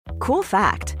Cool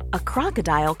fact, a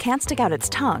crocodile can't stick out its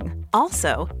tongue.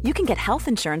 Also, you can get health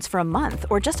insurance for a month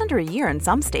or just under a year in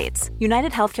some states.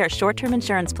 United Healthcare short-term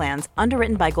insurance plans,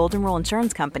 underwritten by Golden Rule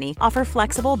Insurance Company, offer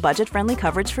flexible, budget-friendly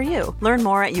coverage for you. Learn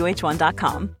more at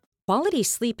uh1.com. Quality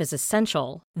sleep is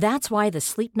essential. That's why the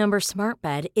Sleep Number Smart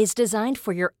Bed is designed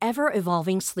for your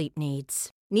ever-evolving sleep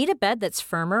needs. Need a bed that's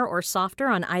firmer or softer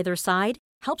on either side?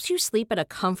 Helps you sleep at a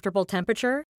comfortable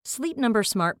temperature? Sleep Number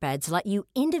Smart Beds let you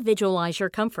individualize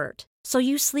your comfort, so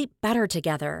you sleep better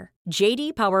together.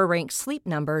 J.D. Power ranks Sleep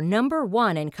Number number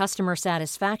 1 in customer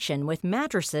satisfaction with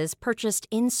mattresses purchased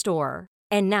in-store.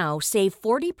 And now, save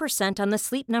 40% on the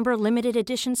Sleep Number Limited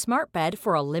Edition Smart Bed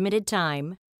for a limited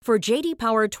time. For J.D.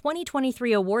 Power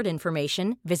 2023 award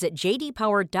information, visit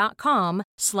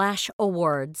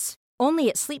jdpower.com/awards. Only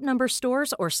at Sleep Number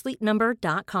stores or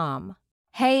sleepnumber.com.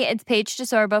 Hey, it's Paige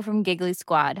DeSorbo from Giggly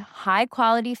Squad. High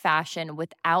quality fashion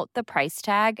without the price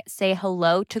tag. Say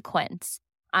hello to Quince.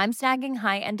 I'm snagging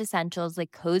high-end essentials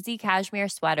like cozy cashmere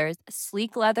sweaters,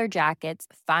 sleek leather jackets,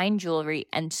 fine jewelry,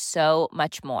 and so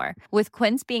much more. With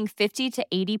Quince being 50 to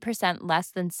 80%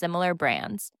 less than similar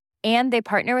brands. And they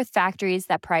partner with factories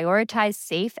that prioritize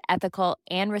safe, ethical,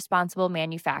 and responsible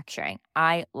manufacturing.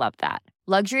 I love that.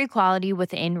 Luxury quality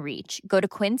within reach. Go to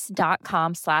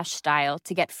quince.com/style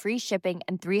to get free shipping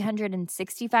and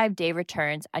 365-day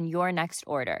returns on your next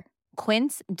order.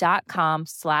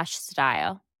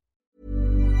 Quince.com/style.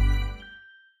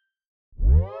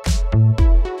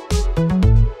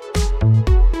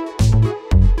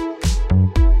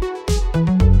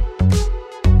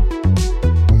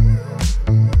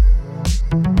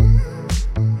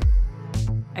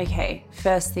 Okay,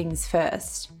 first things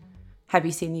first. Have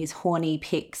you seen these horny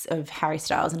pics of Harry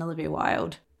Styles and Olivia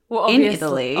Wilde? Well, in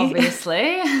Italy?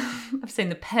 Obviously. I've seen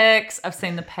the pics. I've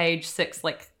seen the Page Six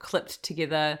clipped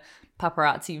together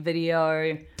paparazzi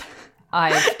video.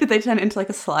 Did they turn it into like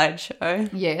a slideshow?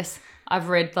 Yes. I've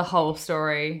read the whole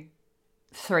story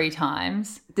 3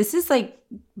 times. This is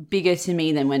bigger to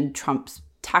me than when Trump's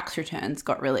tax returns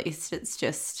got released. It's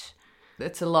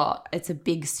a lot. It's a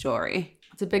big story.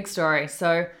 It's a big story.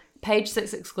 So, Page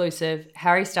Six exclusive,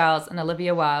 Harry Styles and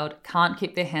Olivia Wilde can't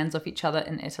keep their hands off each other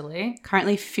in Italy.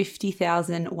 Currently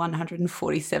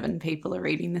 50,147 people are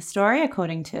reading the story,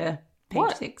 according to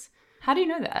Page Six. How do you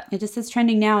know that? It just says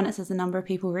trending now and it says the number of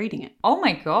people reading it. Oh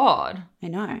my God. I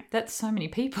know. That's so many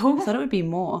people. I thought it would be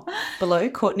more. Below,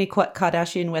 Kourtney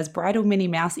Kardashian wears bridal Minnie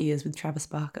Mouse ears with Travis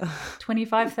Barker.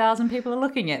 25,000 people are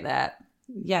looking at that.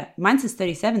 Yeah, mine says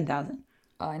 37,000.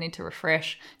 Oh, I need to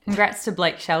refresh. Congrats to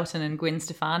Blake Shelton and Gwen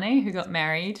Stefani, who got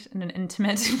married in an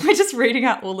intimate... We're just reading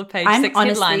out all the Page Six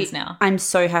headlines now. I'm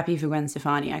so happy for Gwen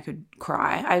Stefani. I could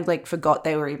cry. I forgot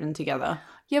they were even together.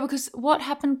 Yeah, because what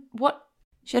happened...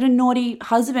 She had a naughty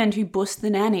husband who bussed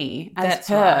the nanny as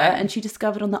her, right. And she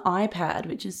discovered on the iPad,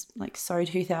 which is so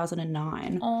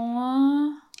 2009.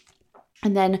 Aww.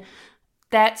 And then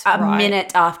a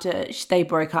minute after they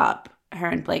broke up, her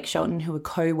and Blake Shelton, who were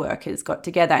co-workers, got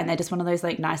together, and they're just one of those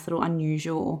nice little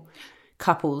unusual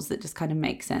couples that just kind of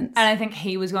make sense. And I think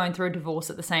he was going through a divorce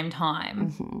at the same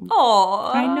time. Mm-hmm.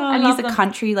 Oh, I know. And he's a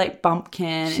country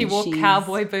bumpkin. She wore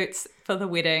cowboy boots for the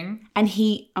wedding. And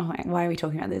why are we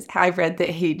talking about this? I read that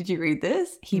did you read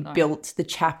this? He built the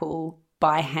chapel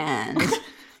by hand.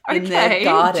 In their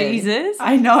garden. Jesus.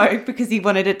 I know, because he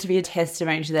wanted it to be a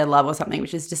testimony to their love or something,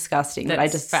 which is disgusting.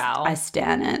 That's foul. I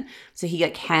stan it. So he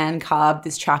hand carved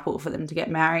this chapel for them to get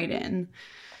married in.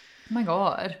 Oh my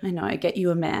God. I know, get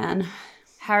you a man.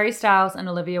 Harry Styles and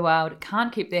Olivia Wilde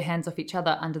can't keep their hands off each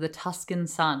other under the Tuscan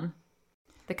sun.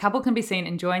 The couple can be seen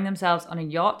enjoying themselves on a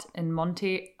yacht in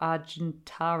Monte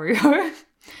Argentario,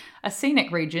 a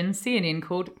scenic region CNN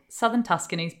called Southern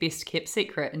Tuscany's best kept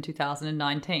secret in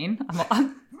 2019.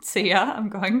 I'm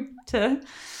going to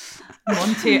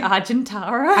Monte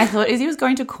Argentaro. I thought Izzy was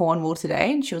going to Cornwall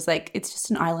today, and she was like, it's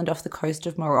just an island off the coast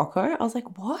of Morocco. I was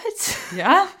like, what?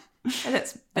 Yeah.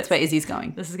 That's where Izzy's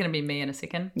going. This is going to be me in a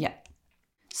second. Yeah.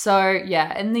 So,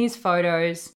 yeah, in these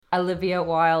photos, Olivia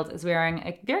Wilde is wearing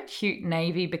a very cute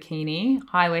navy bikini,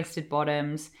 high-waisted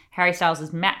bottoms. Harry Styles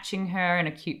is matching her in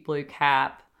a cute blue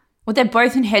cap. Well, they're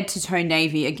both in head-to-toe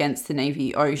navy against the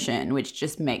navy ocean, which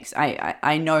just makes...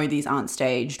 I know these aren't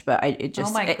staged, but it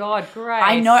just... Oh, my God, Grace.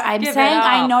 I know. I'm saying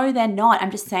I know they're not.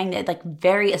 I'm just saying they're,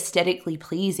 very aesthetically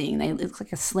pleasing. They look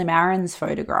like a Slim Aarons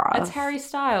photograph. It's Harry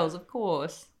Styles, of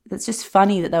course. It's just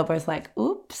funny that they were both like,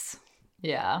 oops.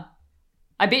 Yeah.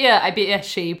 I bet you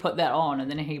she put that on and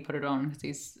then he put it on because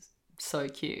he's so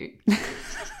cute.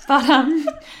 But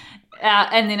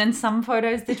and then in some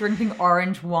photos they're drinking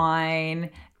orange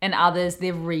wine, and others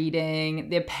they're reading,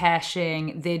 they're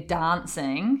pashing, they're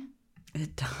dancing.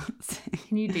 It does.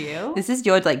 Can you deal? This is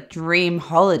your like dream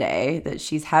holiday that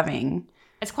she's having.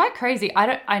 It's quite crazy.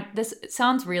 It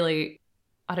sounds really,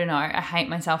 I don't know, I hate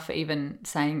myself for even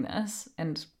saying this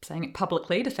and saying it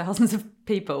publicly to thousands of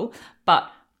people, but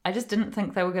I just didn't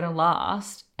think they were going to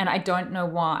last. And I don't know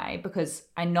why, because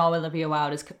I know Olivia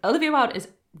Wilde is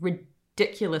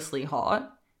ridiculously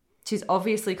hot. She's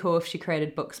obviously cool if she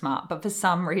created Booksmart, but for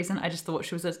some reason I just thought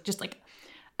she was just like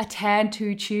a tad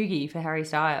too chuggy for Harry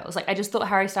Styles. Like I just thought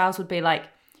Harry Styles would be like,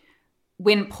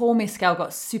 when Paul Mescal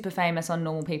got super famous on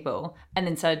Normal People and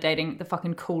then started dating the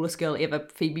fucking coolest girl ever,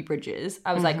 Phoebe Bridgers,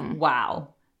 I was like,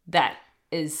 wow, that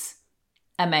is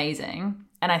amazing.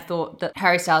 And I thought that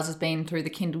Harry Styles has been through the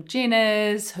Kendall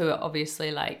Jenners, who are obviously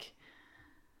like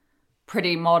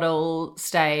pretty model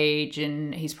stage,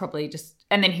 and he's probably just,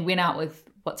 and then he went out with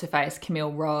what's her face,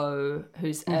 Camille Rowe,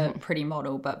 who's a pretty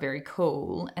model but very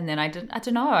cool. And then I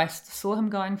don't know, I saw him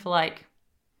going for like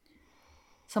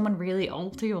someone really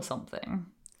alty or something.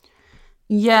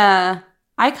 Yeah,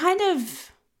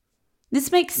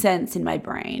 this makes sense in my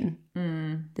brain,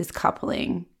 this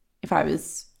coupling. If I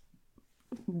was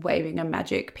waving a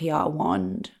magic PR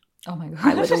wand, oh my God,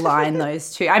 I would align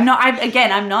those two. I'm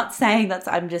not saying that's,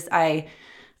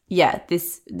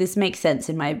 this makes sense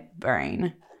in my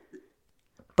brain.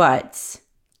 But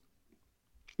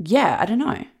yeah, I don't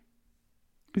know.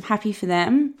 I'm happy for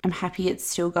them. I'm happy it's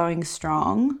still going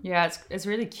strong. Yeah, it's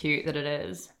really cute that it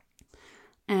is.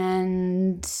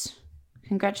 And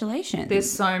congratulations.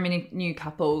 There's so many new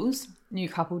couple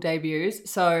debuts.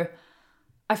 So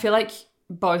I feel like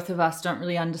both of us don't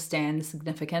really understand the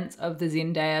significance of the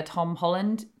Zendaya Tom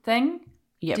Holland thing.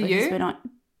 Yeah, Do because you? we're not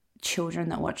children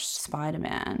that watch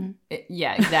Spider-Man.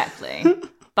 Yeah, exactly.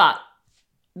 But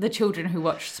the children who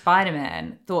watched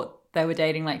Spider-Man thought they were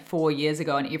dating like 4 years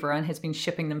ago, and everyone has been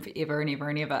shipping them forever and ever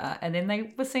and ever. And then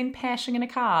they were seen pashing in a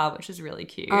car, which is really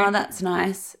cute. Oh, that's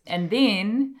nice. And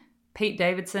then Pete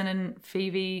Davidson and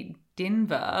Phoebe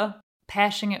Denver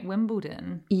pashing at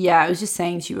Wimbledon. Yeah, I was just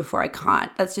saying to you before, I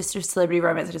can't. That's just a celebrity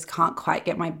romance I just can't quite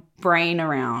get my brain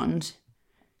around.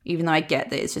 Even though I get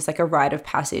that it's just like a rite of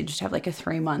passage to have like a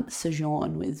 3-month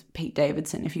sojourn with Pete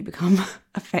Davidson if you become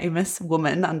a famous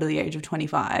woman under the age of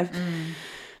 25.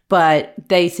 But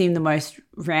they seem the most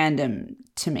random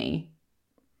to me.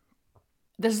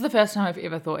 This is the first time I've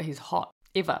ever thought he's hot,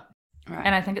 ever. Right.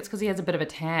 And I think it's because he has a bit of a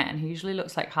tan. He usually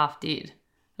looks like half dead.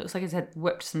 Looks like he's had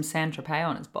whipped some Saint-Tropez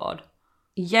on his bod.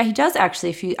 Yeah, he does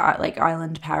actually. If you like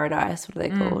Island Paradise, what are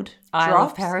they called? Isle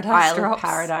of Paradise Isle of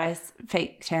Paradise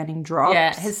fake tanning drops.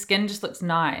 Yeah, his skin just looks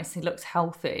nice. He looks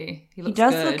healthy. He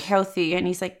does good. look healthy, and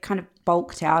he's like kind of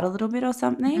bulked out a little bit or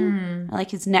something. I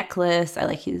like his necklace. I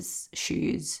like his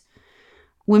shoes.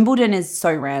 Wimbledon is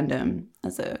so random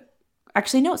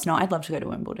actually, no, it's not. I'd love to go to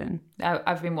Wimbledon.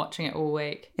 I've been watching it all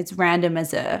week. It's random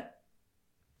as a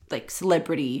like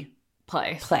celebrity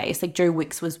place. Like Joe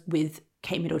Wicks was with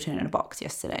Kate Middleton in a box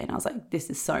yesterday, and I was like, this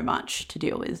is so much to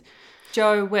deal with.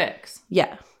 Joe Wicks?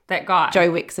 Yeah. That guy? Joe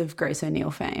Wicks of Grace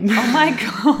O'Neill fame. Oh my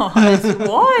God.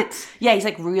 What? Yeah, he's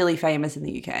like really famous in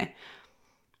the UK.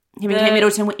 Him and Kate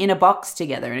Middleton were in a box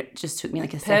together, and it just took me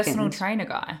like a second. Personal trainer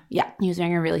guy? Yeah. He was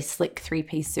wearing a really slick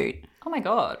 3-piece suit. Oh my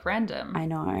God, random. I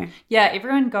know. Yeah,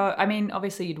 everyone go. I mean,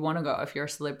 obviously you'd want to go if you're a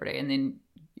celebrity, and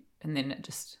then it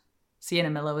just, Sienna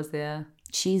Miller was there.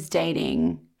 She's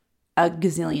dating a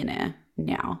gazillionaire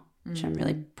now, which I'm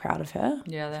really proud of her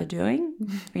for doing.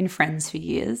 Been friends for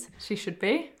years. She should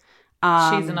be.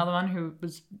 She's another one who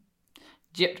was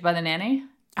gypped by the nanny.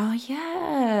 Oh,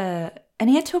 yeah. And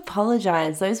he had to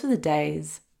apologize. Those were the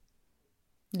days.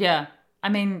 Yeah. I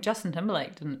mean, Justin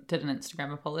Timberlake did an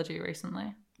Instagram apology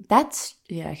recently.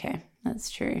 Okay. That's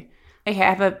true. Okay,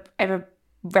 I have a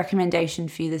recommendation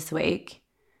for you this week.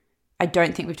 I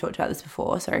don't think we've talked about this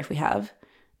before. Sorry if we have.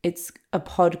 It's a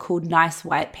pod called Nice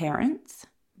White Parents.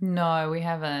 No, we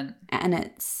haven't.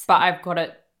 But I've got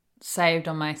it saved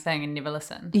on my thing and never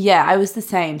listened. Yeah, I was the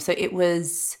same. So it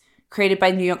was created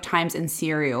by New York Times and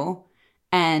Serial.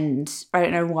 And I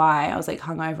don't know why. I was like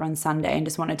hungover on Sunday and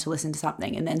just wanted to listen to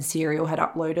something. And then Serial had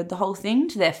uploaded the whole thing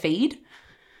to their feed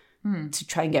to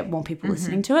try and get more people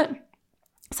listening to it.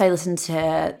 So I listened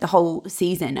to the whole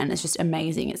season, and it's just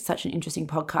amazing. It's such an interesting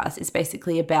podcast. It's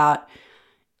basically about,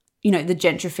 the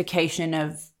gentrification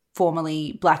of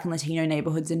formerly Black and Latino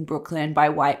neighborhoods in Brooklyn by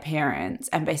white parents.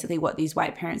 And basically what these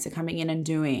white parents are coming in and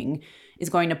doing is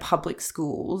going to public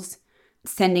schools,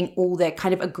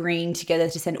 agreeing together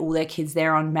to send all their kids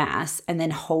there en masse, and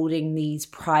then holding these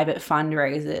private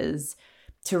fundraisers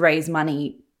to raise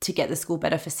money to get the school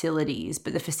better facilities.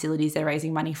 But the facilities they're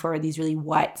raising money for are these really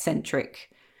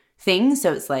white-centric things.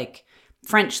 So it's like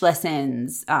French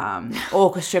lessons,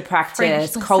 orchestra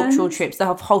practice, cultural trips.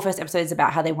 The whole first episode is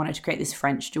about how they wanted to create this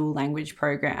French dual language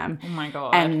program. Oh my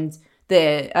God. And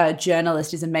the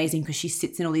journalist is amazing because she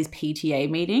sits in all these PTA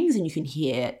meetings and you can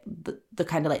hear the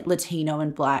kind of like Latino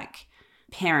and Black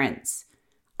parents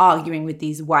arguing with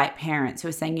these white parents who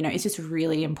are saying, you know, it's just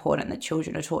really important that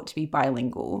children are taught to be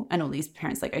bilingual. And all these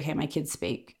parents like, okay, my kids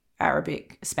speak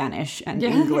Arabic, Spanish, and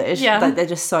English. Yeah. Like, they're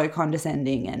just so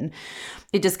condescending. And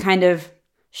it just kind of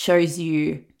shows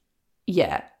you,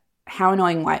 how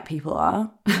annoying white people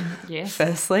are. Yes.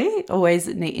 Firstly, always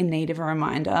in need of a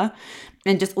reminder.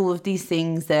 And just all of these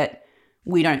things that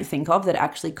we don't think of that are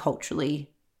actually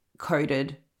culturally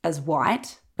coded as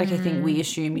white. Like, I think we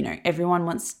assume, you know, everyone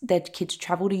wants their kid to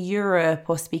travel to Europe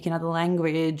or speak another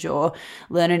language or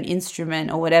learn an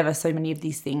instrument or whatever. So many of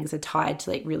these things are tied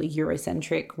to like really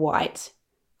Eurocentric white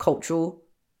cultural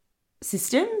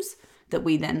systems that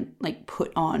we then like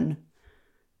put on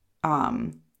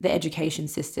the education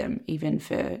system, even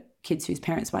for kids whose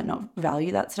parents might not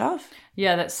value that stuff.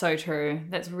 Yeah, that's so true.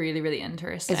 That's really, really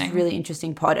interesting. It's a really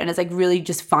interesting pod, and it's like really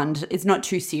just fun. It's not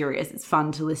too serious. It's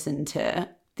fun to listen to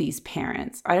these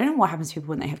parents. I don't know what happens to people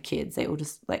when they have kids. They all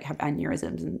just like have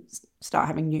aneurysms and start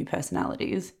having new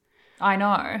personalities. I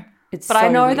know. But I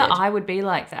know that I would be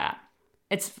like that.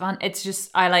 It's fun. It's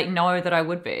just, I like know that I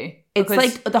would be. It's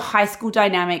like the high school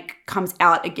dynamic comes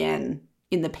out again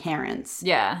in the parents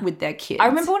with their kids. I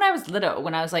remember when I was little,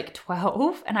 when I was like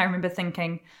 12, and I remember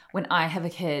thinking when I have a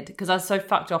kid, because I was so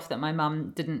fucked off that my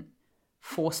mum didn't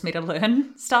force me to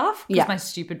learn stuff because my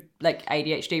stupid like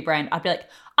ADHD brain, I'd be like,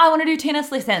 I want to do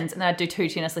tennis lessons, and then I'd do 2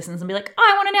 tennis lessons and be like,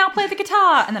 I want to now play the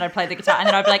guitar, and then I'd play the guitar, and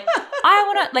then I'd be like, I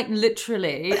want to, like,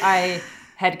 literally I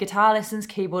had guitar lessons,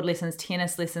 keyboard lessons,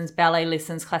 tennis lessons, ballet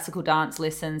lessons, classical dance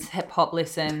lessons, hip hop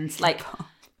lessons, like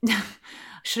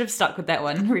should have stuck with that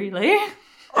one, really.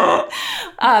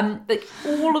 Like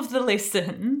all of the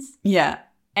lessons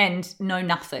and know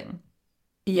nothing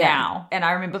now. And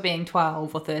I remember being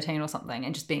 12 or 13 or something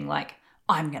and just being like,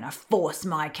 I'm going to force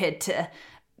my kid to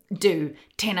do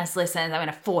tennis lessons. I'm going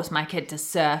to force my kid to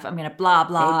surf. I'm going to blah,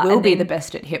 blah. They will be the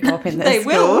best at hip hop in their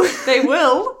school. They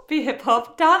will be hip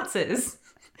hop dancers.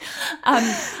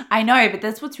 I know, but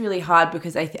that's what's really hard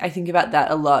because I think about that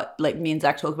a lot. Like me and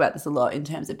Zach talk about this a lot in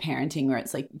terms of parenting, where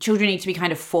it's like children need to be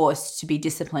kind of forced to be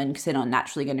disciplined because they're not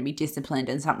naturally going to be disciplined.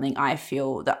 And something I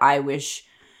feel that I wish,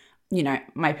 you know,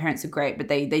 my parents are great, but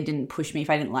they didn't push me if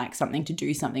I didn't like something to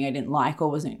do something I didn't like or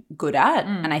wasn't good at.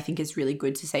 And I think it's really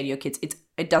good to say to your kids,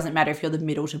 it doesn't matter if you're the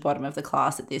middle to bottom of the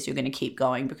class at this, you're going to keep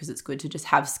going because it's good to just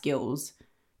have skills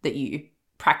that you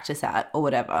practice at or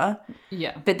whatever.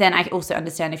 Yeah. But then I also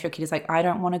understand if your kid is like, I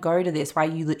don't want to go to this, why are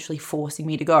you literally forcing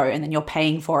me to go? And then you're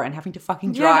paying for it and having to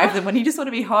fucking drive them when you just want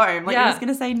to be home. Like, you're just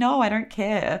going to say, no, I don't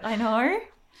care. I know.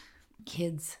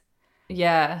 Kids.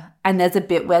 Yeah. And there's a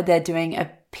bit where they're doing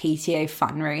a PTA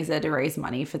fundraiser to raise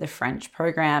money for the French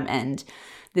program. And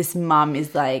this mum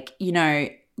is like, you know,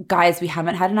 guys, we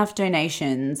haven't had enough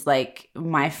donations. Like,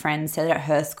 my friend said at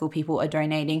her school, people are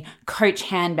donating Coach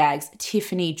handbags,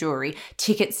 Tiffany jewelry,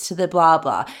 tickets to the blah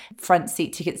blah, front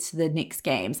seat tickets to the Knicks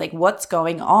games. Like, what's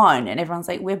going on? And everyone's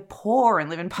like, we're poor and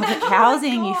live in public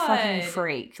housing, you fucking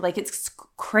freak. Like, it's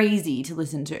crazy to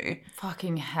listen to.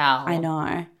 Fucking hell. I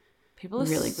know. People are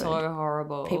really so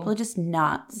horrible. People are just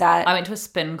nuts. I went to a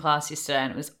spin class yesterday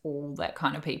and it was all that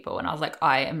kind of people. And I was like,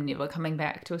 I am never coming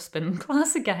back to a spin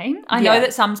class again. I know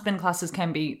that some spin classes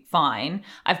can be fine.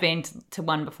 I've been to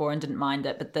one before and didn't mind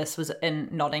it. But this was in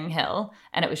Notting Hill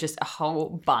and it was just a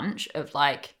whole bunch of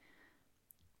like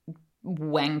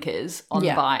wankers on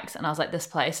bikes. And I was like, this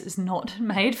place is not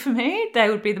made for me. They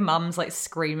would be the mums like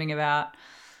screaming about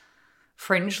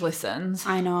French lessons.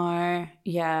 I know.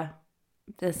 Yeah.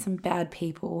 There's some bad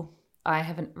people. I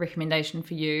have a recommendation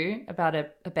for you about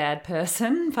a bad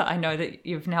person, but I know that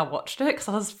you've now watched it because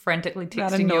I was frantically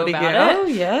texting you about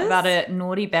it. Yes. About a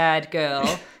naughty bad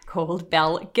girl called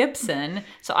Belle Gibson.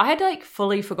 So I had like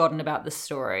fully forgotten about this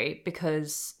story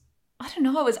because I don't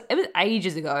know, it was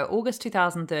ages ago, August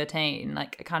 2013.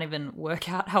 Like, I can't even work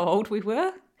out how old we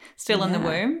were, still in the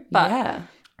womb. But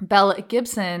Belle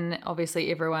Gibson,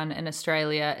 obviously everyone in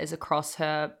Australia is across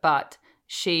her, but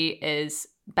she is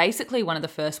basically one of the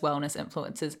first wellness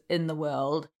influencers in the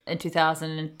world. In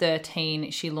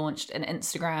 2013, she launched an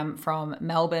Instagram from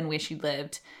Melbourne where she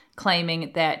lived,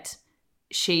 claiming that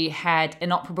she had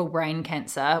inoperable brain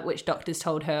cancer, which doctors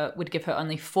told her would give her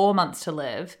only 4 months to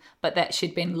live, but that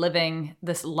she'd been living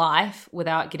this life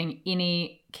without getting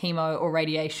any chemo or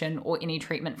radiation or any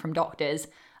treatment from doctors,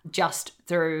 just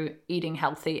through eating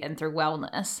healthy and through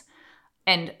wellness.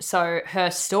 And so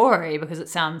her story, because it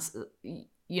sounds,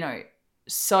 you know,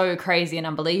 so crazy and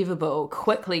unbelievable,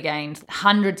 quickly gained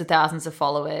hundreds of thousands of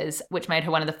followers, which made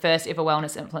her one of the first ever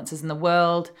wellness influencers in the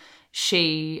world.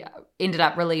 She ended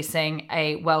up releasing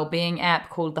a well-being app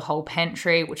called The Whole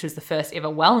Pantry, which was the first ever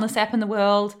wellness app in the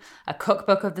world, a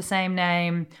cookbook of the same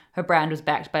name. Her brand was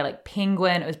backed by like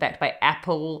Penguin. It was backed by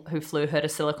Apple, who flew her to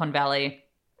Silicon Valley.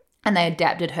 And they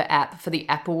adapted her app for the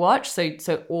Apple Watch.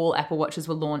 So all Apple Watches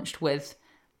were launched with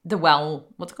the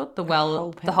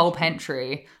Whole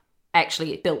Pantry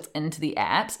actually built into the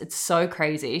apps. It's so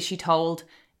crazy. She told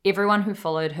everyone who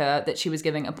followed her that she was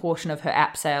giving a portion of her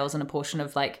app sales and a portion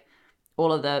of like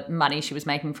all of the money she was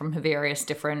making from her various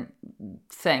different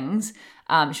things.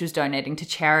 She was donating to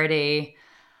charity.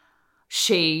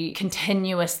 She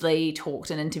continuously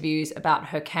talked in interviews about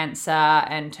her cancer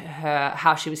and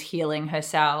how she was healing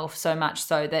herself, so much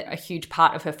so that a huge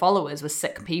part of her followers were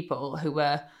sick people who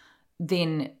were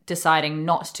then deciding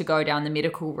not to go down the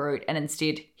medical route and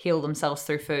instead heal themselves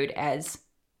through food, as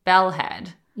Belle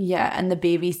had. Yeah, and the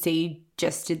BBC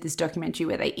just did this documentary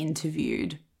where they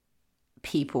interviewed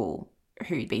people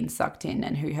who'd been sucked in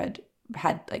and who had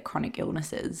like chronic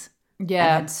illnesses.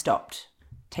 Yeah. And had stopped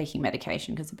taking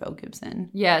medication because of Belle Gibson.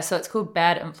 Yeah, so it's called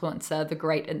Bad Influencer, The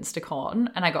Great Instacon.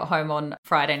 And I got home on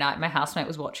Friday night, my housemate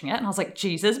was watching it, and I was like,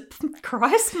 Jesus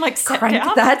Christ, I'm like, crank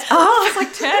down. that up. I was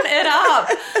like, turn it up.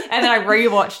 And then I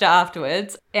rewatched it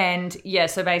afterwards. And yeah,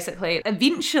 so basically,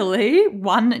 eventually,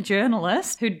 one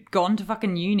journalist who'd gone to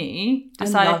fucking uni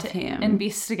decided to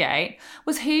investigate.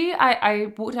 Was he,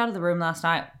 I walked out of the room last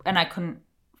night and I couldn't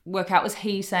work out, was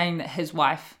he saying that his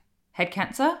wife had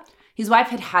cancer? His wife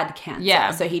had cancer,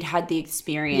 yeah. So he'd had the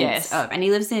experience yes. of, and he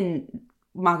lives in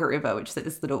Margaret River, which is like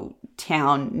this little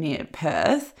town near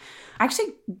Perth. I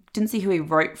actually didn't see who he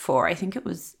wrote for. I think it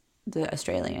was the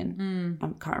Australian. I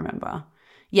can't remember.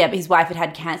 Yeah, but his wife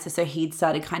had cancer, so he'd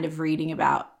started kind of reading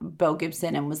about Belle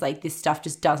Gibson and was like, this stuff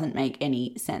just doesn't make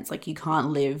any sense. Like, you can't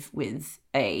live with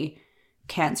a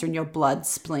cancer in your blood,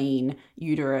 spleen,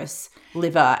 uterus,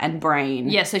 liver and brain.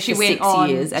 Yeah, so she for went 6 on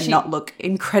years and not look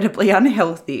incredibly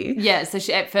unhealthy. Yeah,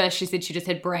 so at first she said she just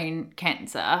had brain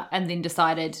cancer and then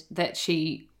decided that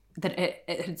it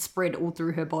had spread all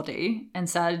through her body and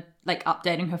started like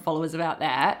updating her followers about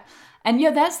that. And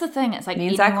yeah, that's the thing. It's like me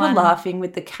and Zach were laughing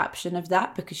with the caption of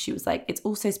that because she was like, it's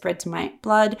also spread to my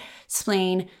blood,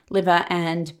 spleen, liver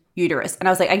and uterus. And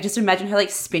I was like, I just imagine her like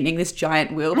spinning this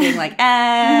giant wheel being like,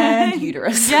 and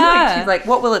uterus. Yeah. Like, she's like,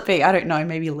 what will it be? I don't know,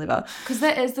 maybe liver. Because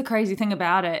that is the crazy thing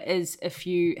about it, is if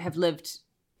you have lived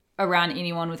around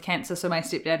anyone with cancer. So my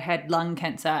stepdad had lung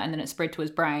cancer and then it spread to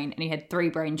his brain and he had 3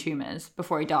 brain tumours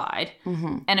before he died.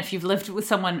 Mm-hmm. And if you've lived with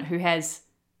someone who has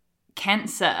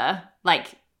cancer, like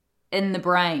in the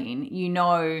brain, you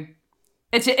know,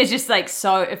 it's just like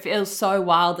so, it feels so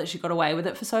wild that she got away with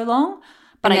it for so long.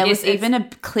 But and there was even a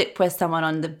clip where someone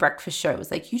on The Breakfast Show was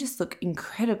like, you just look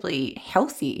incredibly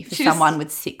healthy for someone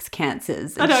with 6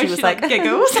 cancers. And she was like,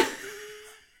 giggles. I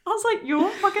was like, you're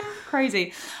fucking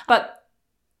crazy. But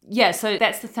yeah, so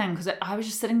that's the thing, because I was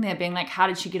just sitting there being like, how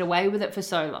did she get away with it for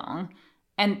so long?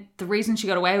 And the reason she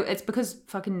got away with it's because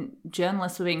fucking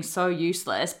journalists were being so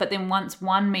useless. But then once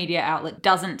one media outlet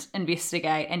doesn't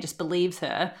investigate and just believes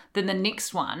her, then the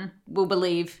next one will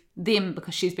believe them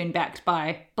because she's been backed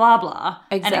by blah, blah.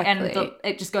 Exactly. And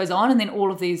it just goes on. And then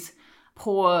all of these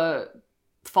poor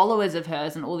followers of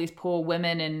hers and all these poor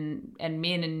women and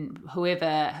men and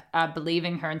whoever are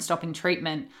believing her and stopping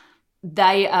treatment,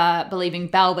 they are believing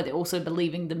Belle, but they're also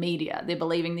believing the media. They're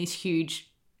believing these huge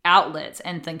outlets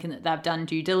and thinking that they've done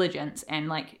due diligence and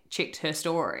like checked her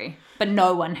story, but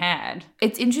no one had.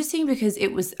 It's interesting because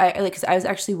I was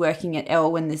actually working at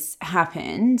Elle when this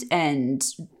happened, and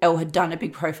Elle had done a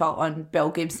big profile on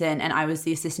Belle Gibson, and I was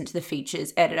the assistant to the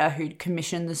features editor who'd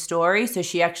commissioned the story. So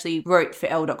she actually wrote for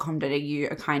elle.com.au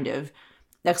a kind of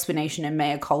explanation and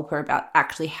mea culpa about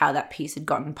actually how that piece had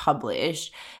gotten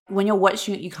published. When you're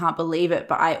watching it, you can't believe it,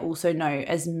 but I also know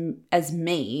as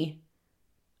me,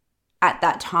 at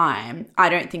that time, I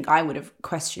don't think I would have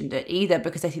questioned it either,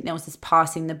 because I think there was this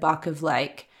passing the buck of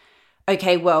like,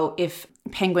 okay, well, if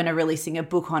Penguin are releasing a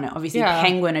book on it, obviously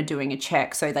Penguin are doing a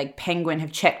check. So like Penguin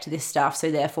have checked this stuff,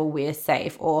 so therefore we're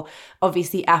safe. Or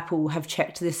obviously Apple have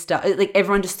checked this stuff. Like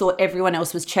everyone just thought everyone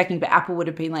else was checking, but Apple would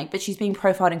have been like, but she's being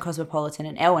profiled in Cosmopolitan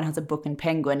and Elle has a book in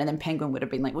Penguin. And then Penguin would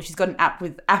have been like, well, she's got an app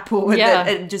with Apple.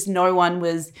 And just everyone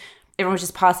was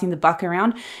just passing the buck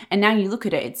around. And now you look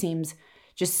at it, it seems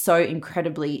just so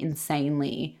incredibly,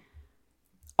 insanely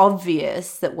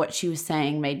obvious that what she was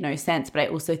saying made no sense. But I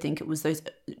also think it was those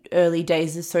early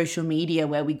days of social media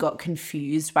where we got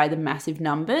confused by the massive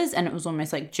numbers, and it was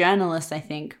almost like journalists, I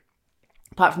think,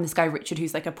 apart from this guy Richard,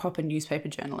 who's like a proper newspaper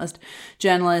journalist,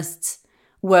 journalists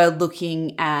were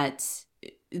looking at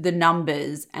the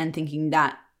numbers and thinking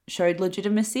that showed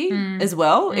legitimacy as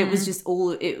well. It was just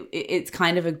all, it's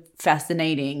kind of a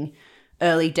fascinating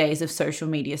early days of social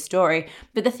media story.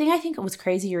 But the thing I think was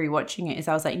crazy rewatching it is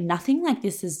I was like, nothing like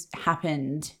this has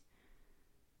happened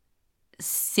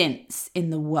since in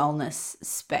the wellness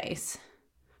space.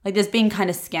 Like there's been kind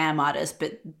of scam artists,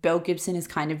 but Belle Gibson is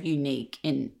kind of unique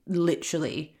in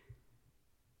literally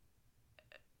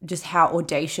just how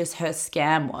audacious her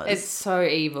scam was. It's so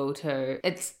evil too.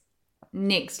 It's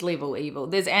next level evil.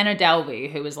 There's Anna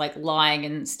Delvey, who was like lying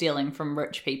and stealing from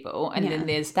rich people, and then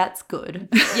there's that's good.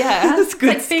 Yeah, that's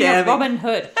good. Like being a Robin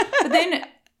Hood. But then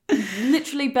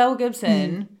literally Belle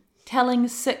Gibson telling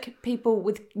sick people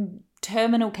with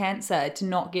terminal cancer to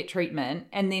not get treatment,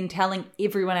 and then telling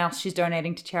everyone else she's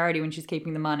donating to charity when she's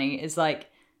keeping the money is like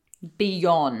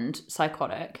beyond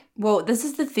psychotic. Well, this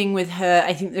is the thing with her.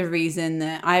 I think the reason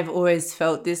that I've always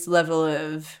felt this level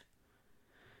of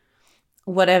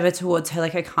whatever towards her,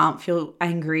 like I can't feel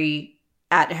angry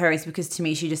at her, is because to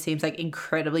me she just seems like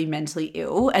incredibly mentally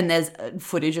ill. And there's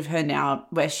footage of her now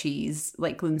where she's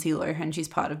like Lindsay Lohan. She's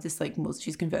part of this like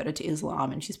she's converted to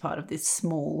Islam, and she's part of this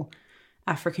small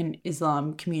African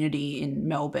Islam community in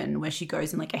Melbourne where she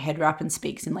goes in like a head wrap and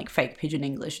speaks in like fake pidgin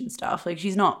English and stuff. Like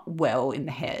she's not well in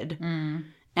the head.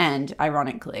 And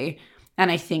ironically, and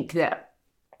I think that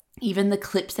even the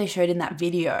clips they showed in that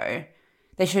video,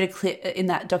 they showed a clip in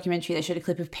that documentary, they showed a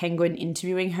clip of Penguin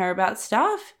interviewing her about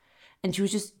stuff, and she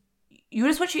was just, you were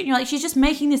just watching it and you're like, she's just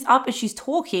making this up as she's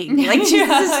talking. Like, this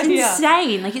is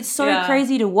insane. Like, it's so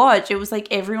crazy to watch. It was like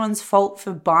everyone's fault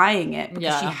for buying it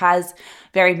because she has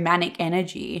very manic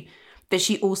energy. But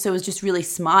she also was just really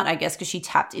smart, I guess, because she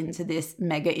tapped into this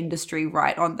mega industry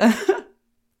right on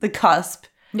the cusp.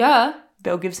 Yeah.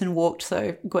 Belle Gibson walked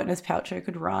so Gwyneth Paltrow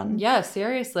could run. Yeah,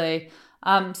 seriously.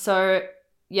 So,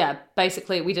 yeah,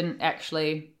 basically we didn't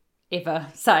actually ever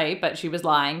say, but she was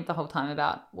lying the whole time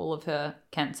about all of her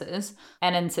cancers.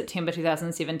 And in September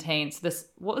 2017, so this,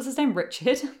 what was his name?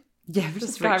 Richard? Yeah,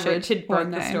 this guy Richard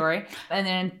broke the story. And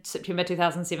then in September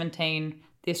 2017,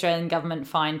 the Australian government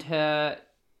fined her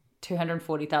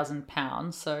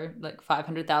 £240,000, so like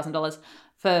 $500,000,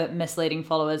 for misleading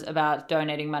followers about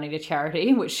donating money to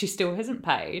charity, which she still hasn't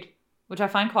paid, which I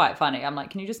find quite funny. I'm like,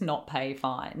 can you just not pay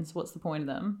fines? What's the point of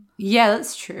them? Yeah,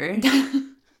 that's true.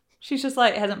 She's just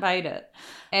like, hasn't paid it.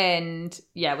 And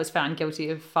yeah, was found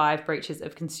guilty of 5 breaches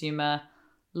of consumer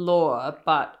law.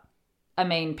 But I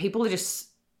mean, people are just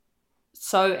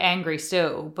so angry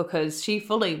still because she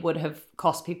fully would have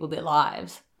cost people their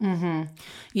lives. Mm-hmm.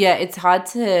 Yeah, it's hard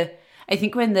to, I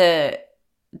think when the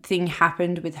thing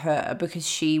happened with her, because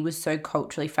she was so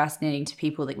culturally fascinating to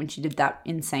people, like when she did that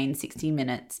insane 60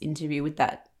 Minutes interview with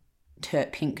that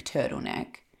pink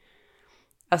turtleneck,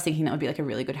 I was thinking that would be like a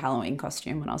really good Halloween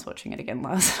costume when I was watching it again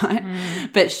last night.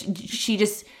 But she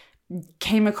just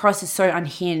came across as so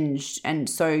unhinged and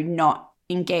so not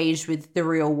engaged with the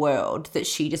real world that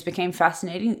she just became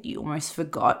fascinating. You almost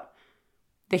forgot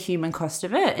the human cost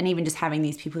of it. And even just having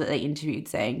these people that they interviewed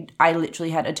saying, I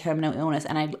literally had a terminal illness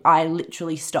and I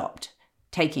literally stopped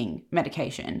taking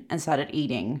medication and started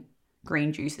eating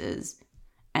green juices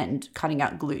and cutting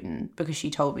out gluten because she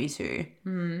told me to.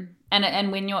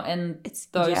 And when you're in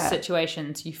those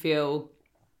situations, you feel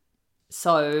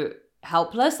so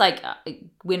helpless. Like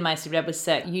when my stepdad was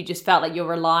sick, you just felt like you're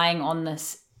relying on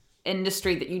this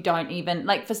industry that you don't even,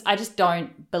 like, I just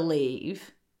don't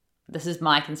believe, this is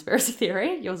my conspiracy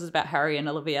theory, yours is about Harry and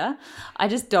Olivia, I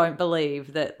just don't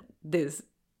believe that there's,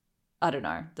 I don't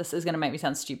know, this is going to make me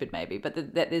sound stupid maybe, but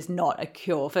that there's not a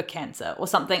cure for cancer or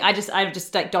something. I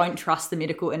just like don't trust the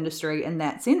medical industry in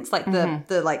that sense, like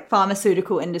the like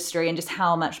pharmaceutical industry and just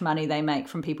how much money they make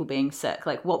from people being sick.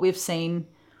 Like what we've seen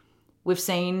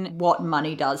what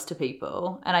money does to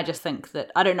people. And I just think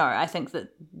that, I don't know, I think that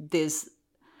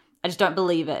I just don't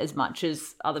believe it as much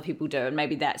as other people do. And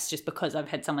maybe that's just because I've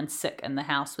had someone sick in the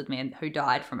house with me and who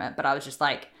died from it. But I was just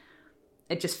like,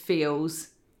 it just feels,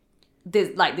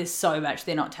 there's so much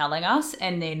they're not telling us.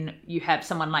 And then you have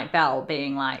someone like Belle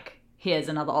being like, here's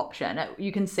another option.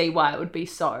 You can see why it would be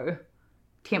so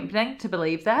tempting to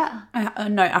believe that.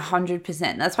 No,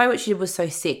 100%. That's why what she did was so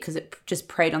sick, because it just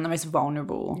preyed on the most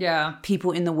vulnerable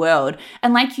people in the world.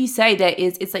 And like you say,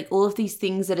 it's like all of these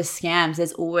things that are scams,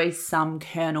 there's always some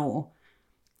kernel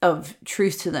of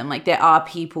truth to them. Like there are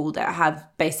people that have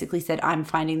basically said, I'm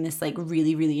finding this like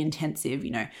really, really intensive,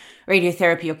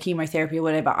 radiotherapy or chemotherapy or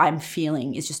whatever I'm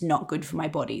feeling is just not good for my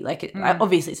body. Like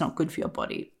obviously it's not good for your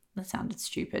body. that sounded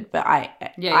stupid, but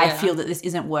I feel that this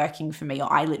isn't working for me,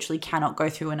 or I literally cannot go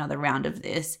through another round of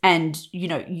this. And, you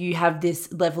know, you have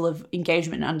this level of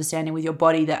engagement and understanding with your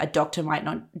body that a doctor might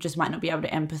not be able to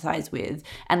empathize with.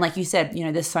 And like you said, you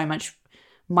know, there's so much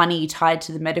money tied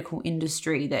to the medical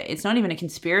industry that it's not even a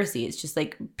conspiracy. It's just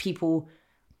like people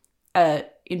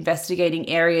investigating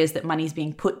areas that money's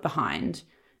being put behind,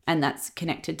 and that's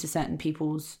connected to certain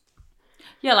people's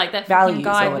like that fucking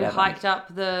guy who hiked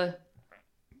up the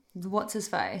what's his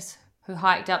face, who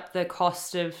hiked up the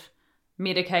cost of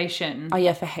medication. Oh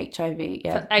yeah, for HIV.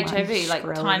 Yeah, for HIV, like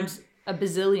times a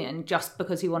bazillion, just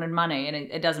because he wanted money, and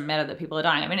it doesn't matter that people are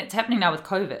dying. I mean, it's happening now with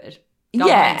COVID.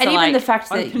 And even the fact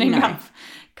that, opening up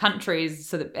countries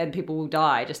so that and people will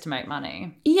die just to make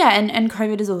money. Yeah, and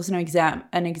COVID is also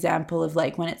an example of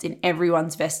like when it's in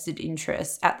everyone's vested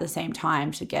interests at the same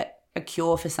time to get a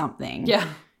cure for something. Yeah,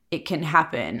 it can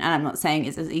happen. And I'm not saying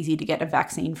it's as easy to get a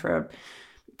vaccine for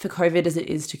COVID as it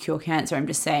is to cure cancer. I'm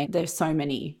just saying there's so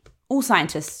many. All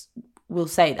scientists will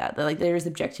say that. They're like, there is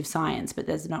objective science, but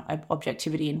there's not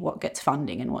objectivity in what gets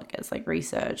funding and what gets like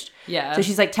researched. Yeah. So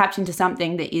she's like tapped into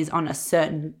something that is on a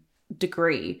certain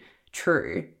degree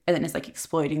true, and then it's like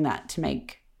exploiting that to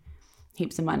make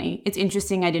heaps of money. It's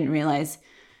interesting. I didn't realize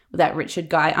that Richard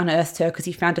guy unearthed her because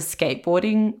he found a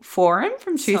skateboarding forum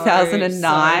from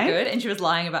 2009. So good. And she was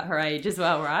lying about her age as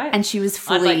well, right? And she was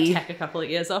fully... I'd like tack a couple of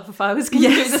years off if I was going to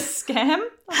do this scam.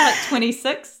 I'm like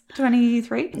 26.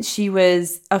 23. She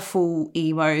was a full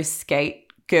emo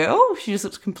skate girl. She just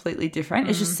looked completely different.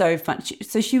 It's just so fun.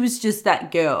 So she was just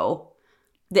that girl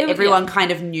that everyone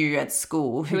kind of knew at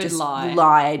school who just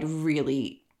lied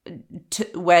really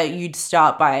where you'd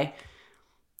start by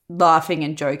laughing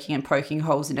and joking and poking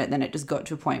holes in it, then it just got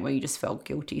to a point where you just felt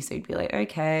guilty, so you'd be like,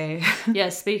 okay. Yeah,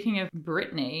 speaking of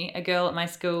Britney, a girl at my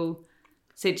school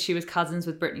said she was cousins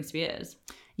with Britney Spears.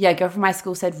 Yeah, a girl from my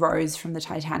school said Rose from the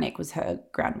Titanic was her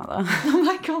grandmother. Oh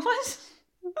my god.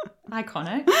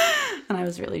 Iconic. And I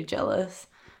was really jealous.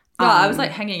 Yeah, I was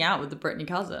like hanging out with the Britney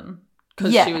cousin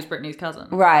because she was Britney's cousin.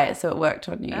 Right, so it worked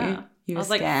on you. Yeah. I was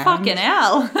like, fucking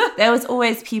hell. There was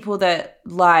always people that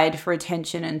lied for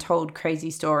attention and told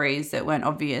crazy stories that weren't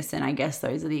obvious. And I guess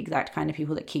those are the exact kind of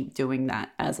people that keep doing that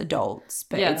as adults.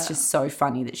 But it's just so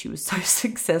funny that she was so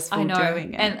successful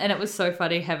doing it. And it was so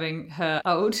funny having her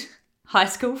old high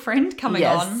school friend coming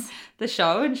on the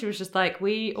show. And she was just like,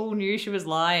 we all knew she was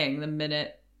lying the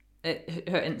minute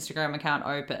her Instagram account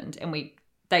opened. And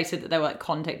they said that they were like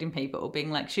contacting people being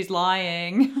like, she's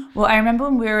lying. Well, I remember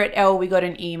when we were at Elle, we got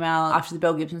an email after the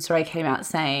Belle Gibson story came out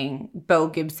saying Belle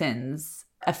Gibson's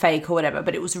a fake or whatever,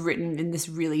 but it was written in this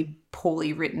really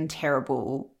poorly written,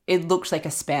 terrible, it looked like a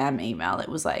spam email. It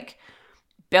was like,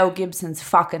 Belle Gibson's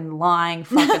fucking lying,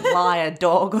 fucking liar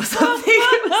dog or something.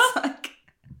 It was like,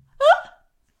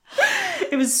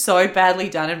 it was so badly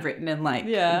done and written in like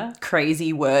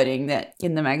crazy wording that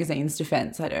in the magazine's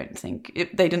defense, I don't think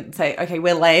they didn't say, okay,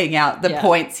 we're laying out the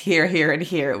points here, here, and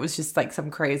here. It was just like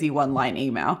some crazy one-line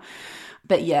email.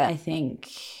 But yeah, I think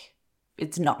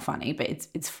it's not funny, but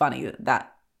it's funny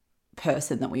that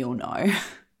person that we all know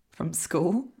from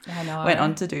school went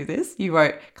on to do this. You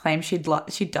wrote, claims she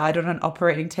died on an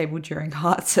operating table during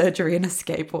heart surgery in a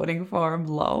skateboarding forum,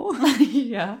 lol.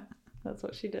 Yeah, that's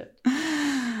what she did.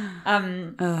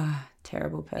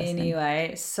 Terrible person.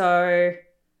 Anyway, so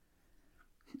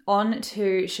on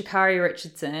to Sha'Carri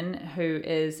Richardson, who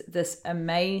is this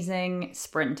amazing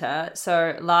sprinter.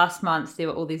 So last month there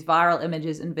were all these viral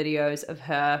images and videos of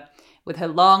her with her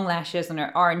long lashes and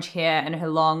her orange hair and her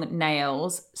long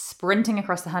nails sprinting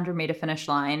across the 100-meter finish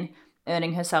line,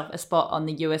 earning herself a spot on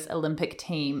the US Olympic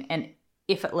team and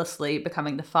effortlessly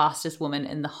becoming the fastest woman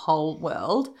in the whole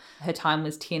world. Her time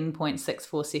was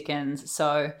 10.64 seconds.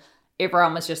 So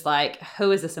everyone was just like,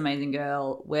 who is this amazing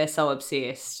girl? We're so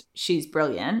obsessed. She's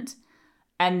brilliant.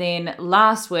 And then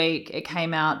last week it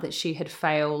came out that she had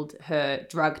failed her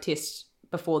drug test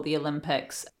before the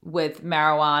Olympics with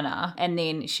marijuana. And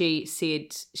then she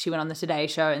said, she went on the Today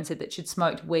Show and said that she'd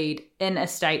smoked weed in a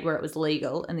state where it was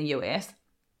legal in the US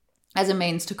as a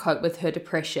means to cope with her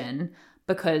depression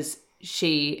because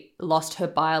she lost her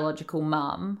biological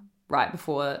mum right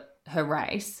before her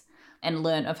race and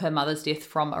learned of her mother's death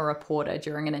from a reporter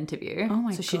during an interview. Oh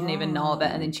my God. So she didn't even know of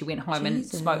it. And then she went home and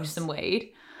smoked some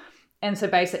weed. And so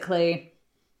basically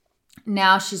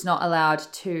now she's not allowed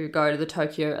to go to the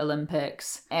Tokyo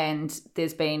Olympics. And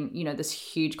there's been, this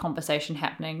huge conversation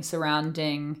happening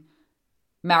surrounding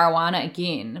marijuana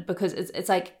again, because it's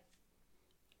like,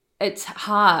 it's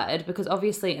hard because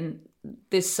obviously in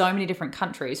there's so many different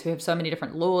countries who have so many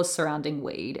different laws surrounding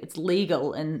weed. It's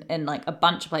legal in like a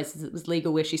bunch of places. It was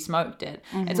legal where she smoked it.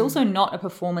 It's also not a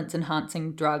performance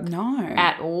enhancing drug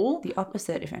at all. The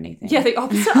opposite, if anything. Yeah, the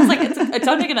opposite. I was like, it's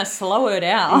only going to slow her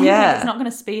down. Yeah. It's not going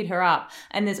to speed her up.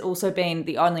 And there's also been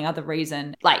the only other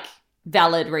reason, like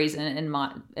valid reason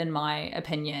in my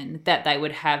opinion, that they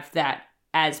would have that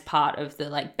as part of the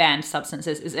like banned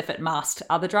substances is if it masked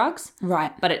other drugs.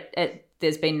 Right. But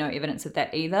there's been no evidence of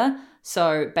that either.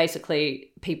 So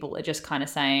basically people are just kind of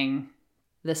saying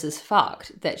this is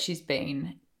fucked that she's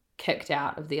been kicked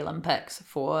out of the Olympics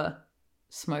for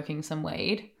smoking some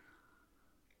weed.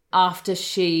 After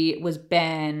she was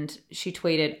banned, she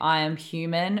tweeted, "I am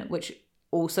human," which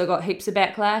also got heaps of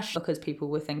backlash because people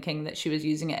were thinking that she was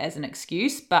using it as an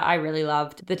excuse. But I really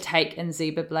loved the take in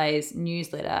Zeba Blaze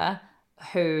newsletter,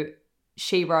 who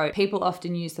she wrote, "People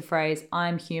often use the phrase,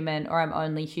 'I'm human' or 'I'm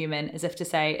only human' as if to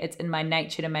say it's in my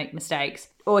nature to make mistakes,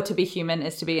 or to be human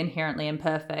is to be inherently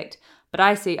imperfect. But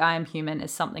I see 'I am human'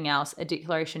 as something else, a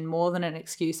declaration more than an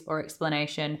excuse or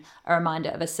explanation, a reminder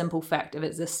of a simple fact of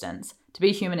existence. To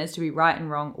be human is to be right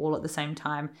and wrong all at the same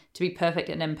time, to be perfect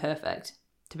and imperfect,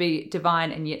 to be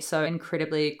divine and yet so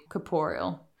incredibly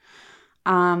corporeal."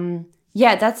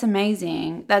 Yeah, that's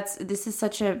amazing. This is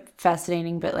such a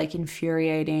fascinating but like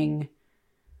infuriating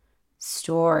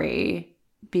story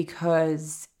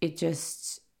because it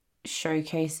just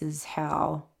showcases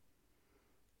how,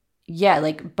 yeah,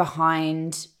 like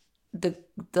behind the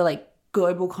like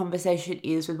global conversation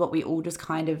is with what we all just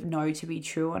kind of know to be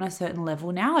true on a certain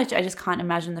level now. I just can't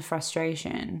imagine the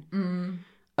frustration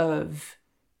of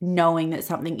knowing that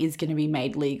something is going to be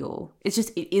made legal. It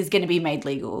is going to be made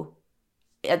legal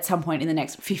at some point in the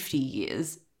next 50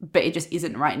 years, but it just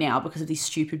isn't right now because of these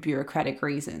stupid bureaucratic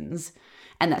reasons.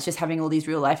 And that's just having all these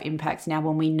real life impacts now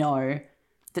when we know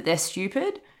that they're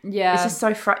stupid. Yeah. It's just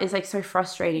it's like so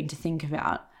frustrating to think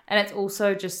about. And it's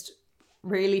also just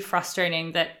really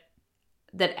frustrating that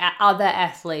other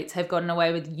athletes have gotten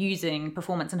away with using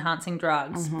performance enhancing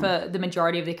drugs for the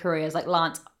majority of their careers. Like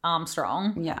Lance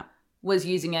Armstrong was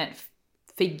using it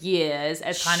for years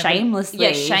as kind shamelessly.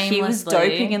 of shamelessly. He was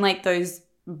doping in like those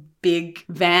big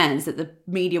vans that the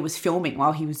media was filming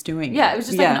while he was doing it. Yeah, it was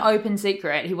just like an open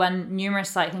secret. He won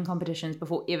numerous cycling competitions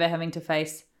before ever having to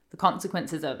face the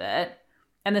consequences of it.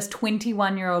 And this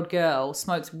 21-year-old girl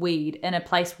smokes weed in a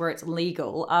place where it's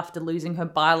legal after losing her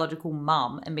biological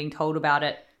mum and being told about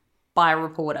it by a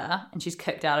reporter, and she's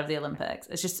kicked out of the Olympics.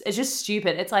 It's just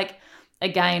stupid. It's like,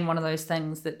 again, one of those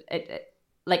things that it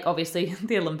like obviously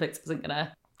the Olympics isn't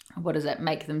gonna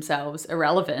make themselves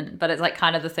irrelevant, but it's like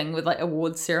kind of the thing with like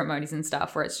awards ceremonies and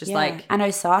stuff where it's just like, and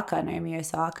Naomi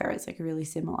Osaka is like really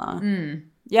similar.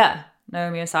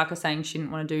 Naomi Osaka saying she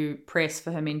didn't want to do press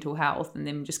for her mental health and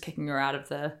them just kicking her out of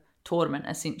the tournament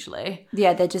essentially.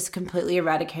 Yeah, they're just completely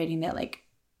eradicating their like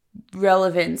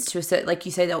relevance to a certain, like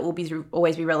you say, they'll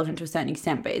always be relevant to a certain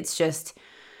extent, but it's just,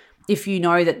 if you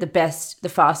know that the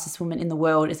fastest woman in the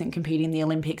world isn't competing in the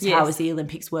Olympics, how is the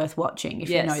Olympics worth watching? If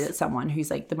you know that someone who's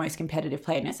like the most competitive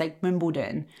player, and it's like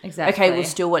Wimbledon. Exactly. Okay, we'll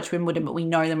still watch Wimbledon, but we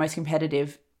know the most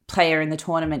competitive player in the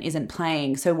tournament isn't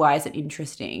playing, so why is it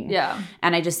interesting? Yeah.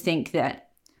 And I just think that,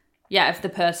 if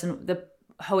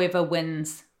whoever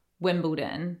wins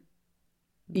Wimbledon,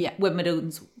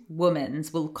 Wimbledon's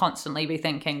women's will constantly be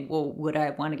thinking, well, would I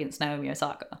have won against Naomi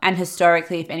Osaka? And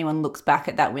historically, if anyone looks back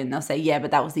at that win, they'll say, yeah,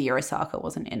 but that was the year Osaka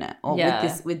wasn't in it. Or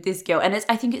with this girl. And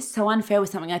I think it's so unfair with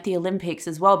something like the Olympics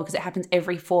as well, because it happens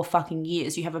every 4 fucking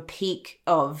years. You have a peak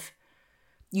of,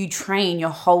 you train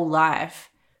your whole life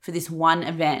for this one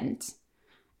event,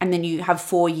 and then you have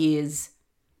 4 years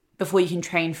before you can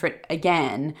train for it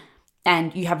again.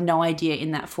 And you have no idea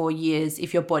in that 4 years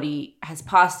if your body has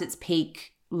passed its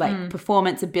peak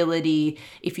performance ability,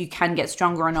 if you can get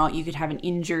stronger or not. You could have an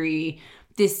injury.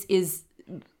 This is,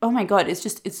 oh my God,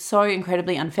 it's so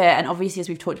incredibly unfair. And obviously, as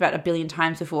we've talked about a billion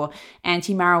times before,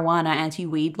 anti-marijuana,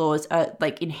 anti-weed laws are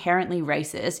like inherently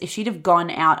racist. If she'd have gone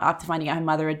out after finding out her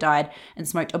mother had died and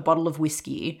smoked a bottle of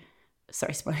whiskey,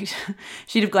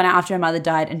 she'd have gone out after her mother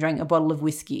died and drank a bottle of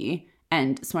whiskey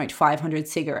and smoked 500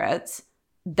 cigarettes,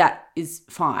 that is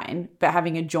fine. But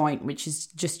having a joint, which is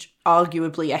just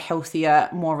arguably a healthier,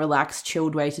 more relaxed,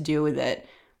 chilled way to deal with it,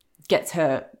 gets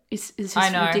her. It's just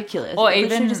ridiculous. Or it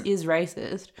even just is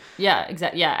racist. Yeah,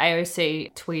 exactly. Yeah,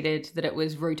 AOC tweeted that it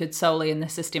was rooted solely in the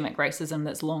systemic racism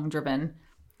that's long driven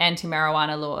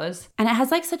anti-marijuana laws. And it has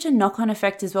like such a knock-on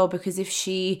effect as well, because if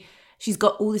she's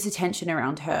got all this attention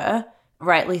around her,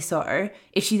 rightly so,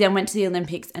 if she then went to the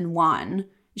Olympics and won,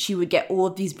 she would get all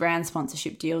of these brand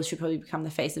sponsorship deals. She'd probably become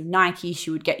the face of Nike. She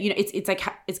would get, it's like,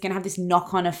 it's going to have this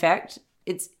knock-on effect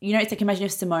it's like imagine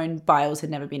if Simone Biles had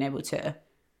never been able to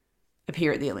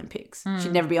appear at the Olympics.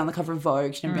 She'd never be on the cover of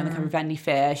Vogue. She'd never be on the cover of Vanity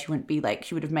Fair. She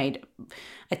would have made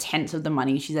a tenth of the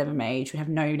money she's ever made. She would have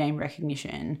no name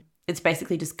recognition. It's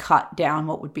basically just cut down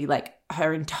what would be like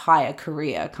her entire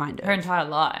career, kind of. Her entire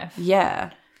life.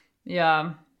 Yeah.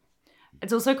 Yeah.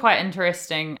 It's also quite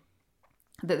interesting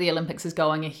that the Olympics is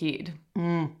going ahead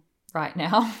right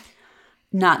now.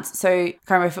 Nuts. So I can't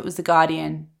remember if it was The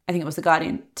Guardian. I think it was The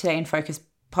Guardian Today in Focus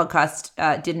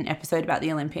podcast did an episode about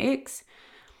the Olympics.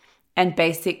 And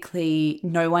basically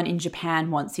no one in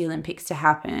Japan wants the Olympics to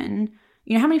happen.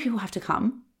 You know how many people have to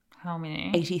come? How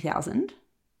many? 80,000.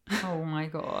 Oh my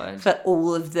God. For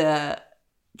all of the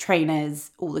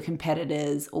trainers, all the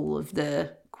competitors, all of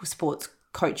the sports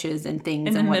coaches and things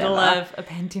in the and middle whatever. of a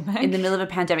pandemic. In the middle of a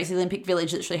pandemic. So the Olympic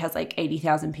Village literally has like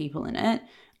 80,000 people in it.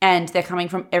 And they're coming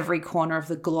from every corner of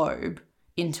the globe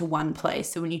into one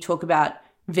place. So when you talk about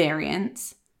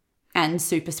variants and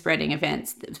super spreading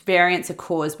events, variants are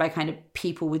caused by kind of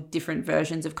people with different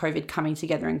versions of COVID coming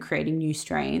together and creating new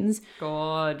strains.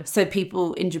 God. So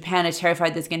people in Japan are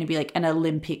terrified there's going to be like an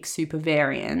Olympic super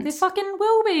variant. There fucking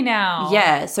will be now.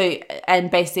 Yeah. So,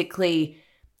 and basically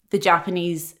the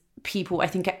Japanese people, I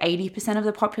think 80% of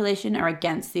the population are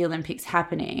against the Olympics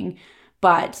happening,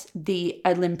 but the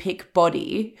Olympic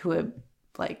body, who are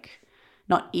like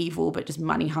not evil, but just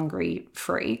money hungry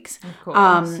freaks,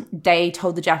 they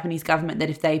told the Japanese government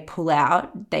that if they pull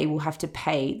out, they will have to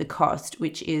pay the cost,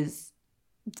 which is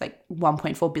like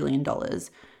 $1.4 billion. So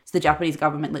the Japanese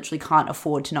government literally can't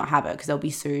afford to not have it because they'll be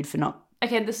sued for not.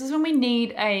 Okay, this is when we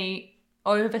need a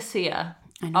overseer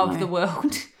of the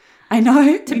world. I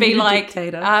know. To be like,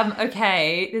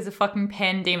 okay, there's a fucking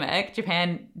pandemic.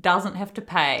 Japan doesn't have to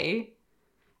pay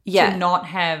to not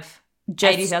have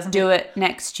just 80,000 do it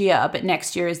next year. But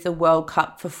next year is the World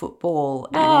Cup for football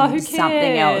and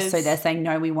something else. So they're saying,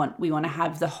 no, we want to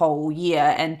have the whole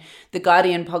year. And the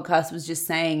Guardian podcast was just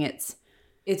saying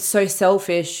it's so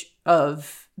selfish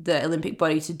of the Olympic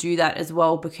body to do that as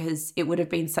well, because it would have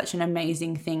been such an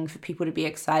amazing thing for people to be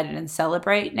excited and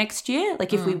celebrate next year.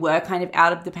 Like if we were kind of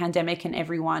out of the pandemic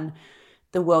and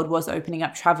the world was opening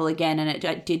up travel again, and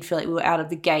it did feel like we were out of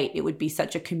the gate, it would be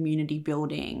such a community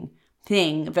building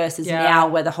thing versus now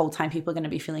where the whole time people are going to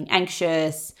be feeling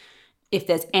anxious. If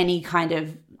there's any kind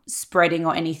of spreading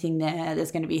or anything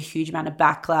there's going to be a huge amount of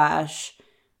backlash.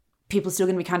 People are still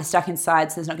going to be kind of stuck inside,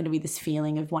 so there's not going to be this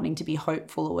feeling of wanting to be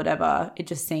hopeful or whatever. It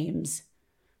just seems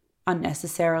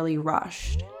unnecessarily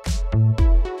rushed.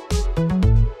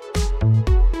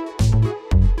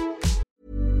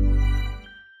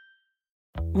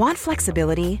 Want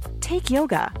flexibility? Take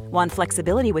yoga. Want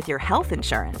flexibility with your health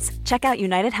insurance? Check out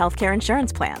United Healthcare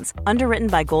Insurance Plans. Underwritten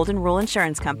by Golden Rule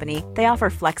Insurance Company, they offer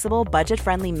flexible,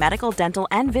 budget-friendly medical, dental,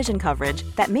 and vision coverage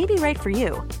that may be right for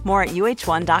you. More at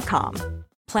uh1.com.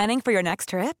 Planning for your next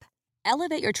trip?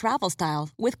 Elevate your travel style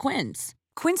with Quince.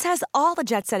 Quince has all the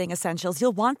jet-setting essentials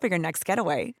you'll want for your next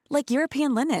getaway, like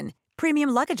European linen, premium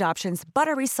luggage options,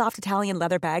 buttery soft Italian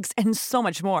leather bags, and so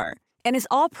much more. And is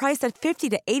all priced at 50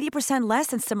 to 80% less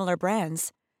than similar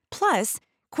brands. Plus,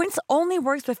 Quince only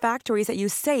works with factories that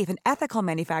use safe and ethical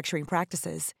manufacturing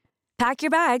practices. Pack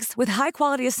your bags with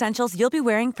high-quality essentials you'll be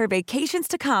wearing for vacations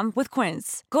to come with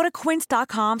Quince. Go to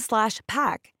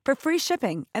quince.com/pack for free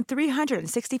shipping and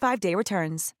 365-day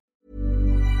returns.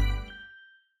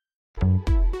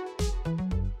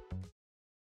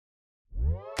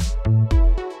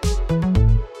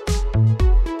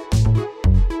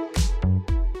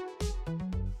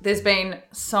 There's been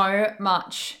so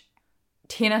much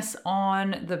tennis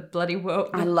on the bloody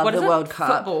world. I love the World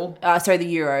Cup. Football. Sorry,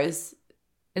 the Euros.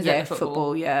 Is that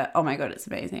football? Yeah. Oh my God, it's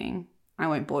amazing. I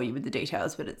won't bore you with the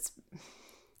details, but it's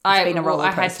been a roller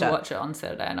coaster. I had to watch it on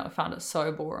Saturday and I found it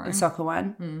so boring. The soccer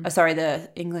one? Sorry, the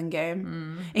England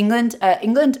game. England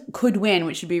could win,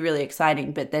 which would be really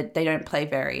exciting, but they don't play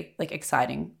very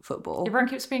exciting football. Everyone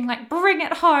keeps being like, bring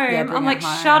it home. Yeah, I'm like,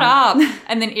 shut up.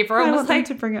 And then everyone was like,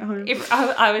 to bring it home.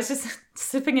 I was just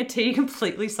sipping a tea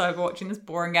completely sober watching this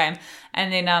boring game.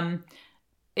 And then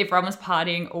everyone was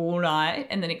partying all night,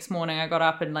 and the next morning I got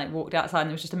up and walked outside and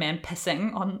there was just a man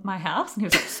pissing on my house, and he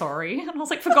was like, sorry. And I was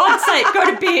like, for God's sake,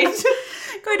 go to bed.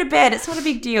 Go to bed. It's not a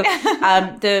big deal.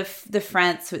 The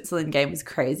France-Switzerland game was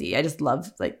crazy. I just love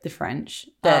the French.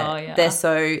 They're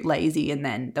so lazy, and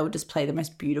then they'll just play the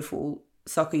most beautiful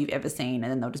soccer you've ever seen, and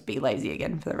then they'll just be lazy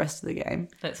again for the rest of the game.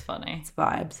 That's funny. It's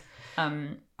vibes.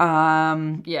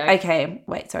 Yeah. Okay.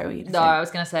 Wait, sorry. What were you going to say? No, I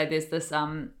was going to say there's this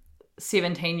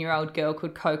 17-year-old girl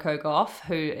called Coco Gauff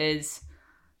who is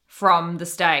from the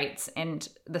States, and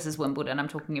this is Wimbledon I'm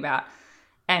talking about,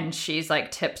 And she's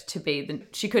like tipped to be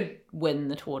she could win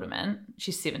the tournament.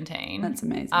 She's 17. That's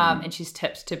amazing. And she's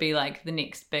tipped to be like the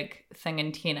next big thing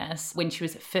in tennis. When she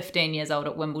was 15 years old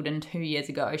at Wimbledon 2 years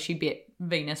ago, she bet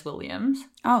Venus Williams.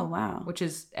 Oh, wow. Which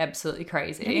is absolutely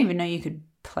crazy. I didn't even know you could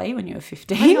play when you were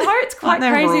 15. I know, it's quite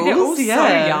crazy. They're all so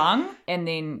young. And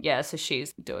then, so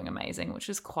she's doing amazing, which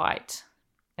is quite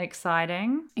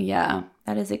exciting. Yeah,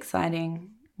 that is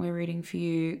exciting. We're rooting for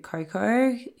you,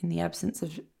 Coco, in the absence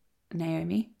of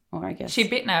Naomi, or I guess. She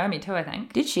beat Naomi too, I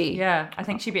think. Did she? Yeah, I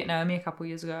think she beat Naomi a couple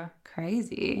years ago.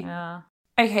 Crazy. Yeah.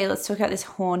 Okay, let's talk about this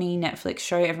horny Netflix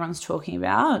show everyone's talking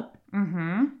about.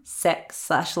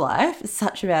 Sex/Life. It's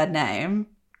such a bad name.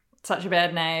 Such a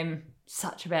bad name.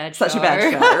 Such a bad show. Such a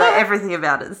bad show. Like, everything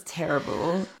about it is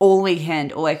terrible. All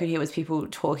weekend, all I could hear was people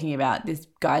talking about this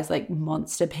guy's like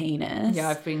monster penis. Yeah,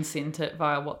 I've been sent it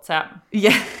via WhatsApp.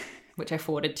 Yeah. Which I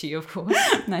forwarded to you, of course.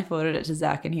 And I forwarded it to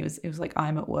Zach, and it was like,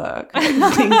 I'm at work.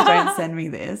 Like, please don't send me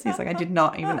this. He's like, I did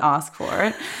not even ask for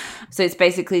it. So it's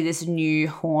basically this new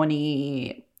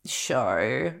horny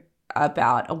show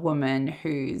about a woman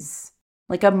who's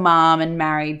like a mom and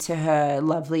married to her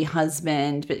lovely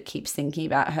husband, but keeps thinking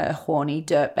about her horny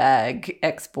dirtbag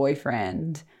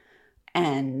ex-boyfriend.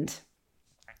 And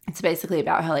it's basically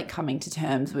about her like coming to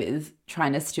terms with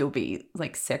trying to still be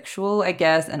like sexual, I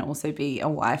guess, and also be a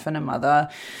wife and a mother,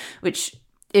 which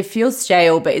it feels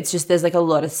stale, but it's just there's like a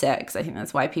lot of sex. I think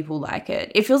that's why people like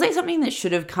it. It feels like something that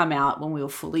should have come out when we were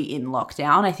fully in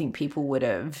lockdown. I think people would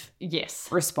have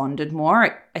responded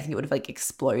more. I think it would have like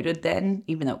exploded then,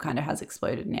 even though it kind of has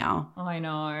exploded now. I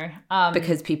know.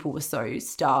 Because people were so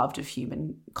starved of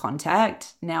human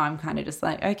contact. Now I'm kind of just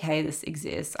like, okay, this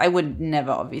exists. I would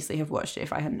never obviously have watched it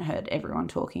if I hadn't heard everyone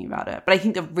talking about it. But I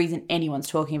think the reason anyone's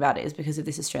talking about it is because of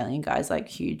this Australian guy's like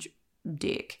huge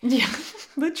dick. Yeah,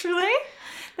 literally.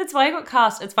 That's why I got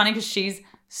cast. It's funny because she's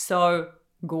so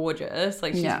gorgeous.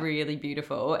 Like, she's really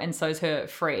beautiful. And so is her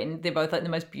friend. They're both like the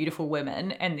most beautiful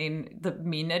women. And then the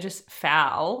men are just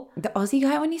foul. The Aussie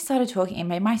guy, when he started talking, it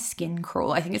made my skin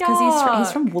crawl. I think it's because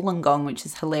he's from Wollongong, which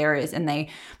is hilarious. And they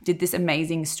did this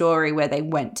amazing story where they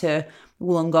went to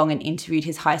Wollongong and interviewed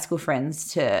his high school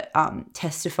friends to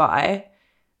testify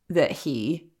that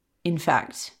he, in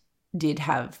fact, did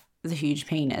have the huge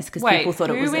penis. Because people thought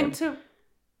it was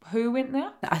Who went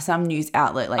there? Some news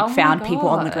outlet found people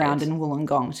on the ground in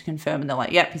Wollongong to confirm, and they're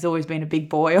like, yep, he's always been a big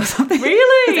boy or something.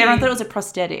 Really? Because everyone thought it was a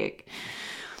prosthetic.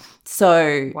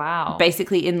 So wow.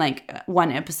 Basically in like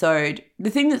one episode,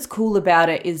 the thing that's cool about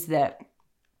it is that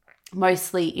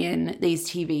mostly in these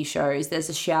TV shows, there's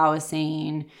a shower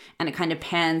scene and it kind of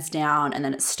pans down and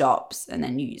then it stops and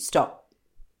then you stop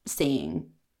seeing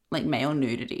like male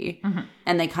nudity.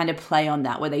 And they kind of play on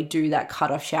that where they do that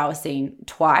cut off shower scene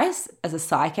twice as a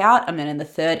psych out. And then in the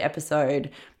third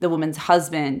episode, the woman's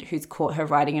husband, who's caught her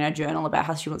writing in her journal about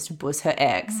how she wants to buzz her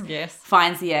ex,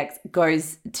 finds the ex,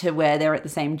 goes to where they're at the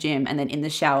same gym, and then in the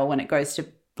shower when it goes to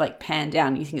like pan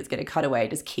down, you think it's going to cut away,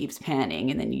 it just keeps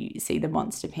panning, and then you see the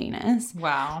monster penis.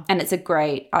 Wow. And it's a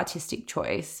great artistic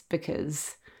choice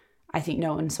because I think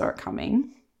no one saw it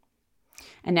coming.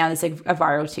 And now there's like a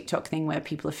viral TikTok thing where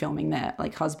people are filming their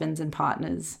like husbands and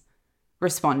partners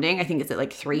responding. I think it's at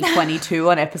like 3:22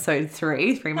 on episode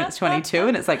 3 minutes 22,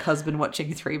 and it's like husband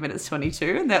watching 3 minutes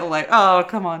 22, and they're all like, oh,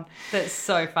 come on. That's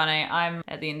so funny. I'm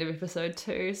at the end of episode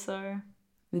 2, so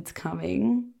it's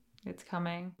coming. It's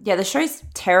coming. Yeah, the show's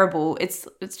terrible. It's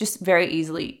just very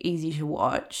easy to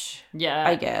watch. Yeah.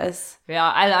 I guess.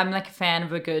 Yeah, I'm like a fan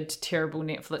of a good, terrible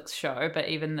Netflix show, but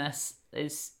even this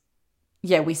is...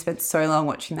 Yeah, we spent so long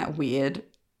watching that weird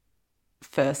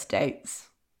First Dates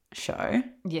show.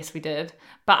 Yes, we did.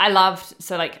 But I loved...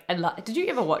 So, like, did you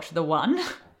ever watch The One?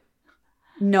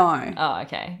 No. Oh,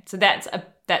 okay. So that's a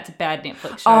bad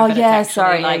Netflix show. Oh, but yeah, it's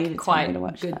actually, sorry. like,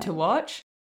 quite good to watch.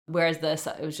 Whereas this,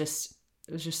 it was just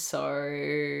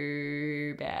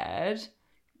so bad.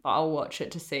 I'll watch it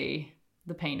to see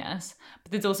the penis.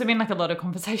 But there's also been like a lot of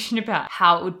conversation about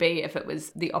how it would be if it was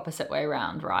the opposite way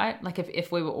around, right? Like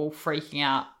if we were all freaking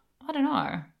out. I don't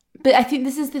know. But I think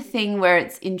this is the thing where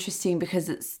it's interesting because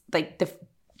it's like the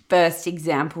first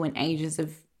example in ages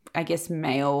of, I guess,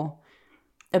 male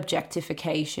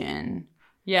objectification.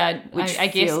 Yeah, which I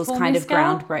guess feels Paul kind Mescal?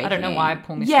 of groundbreaking. I don't know why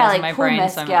Paul Mescal's in my Paul brain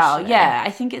Mescal, so much. Yeah,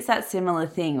 I think it's that similar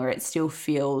thing where it still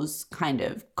feels kind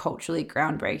of culturally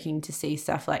groundbreaking to see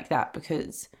stuff like that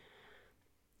because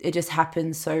it just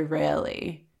happens so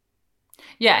rarely.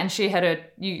 Yeah, and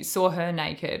you saw her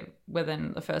naked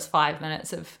within the first 5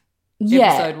 minutes of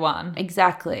episode 1.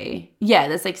 Exactly. Yeah,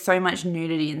 there's like so much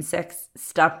nudity and sex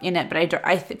stuff in it, but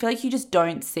I feel like you just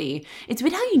don't see. It's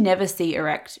weird how you never see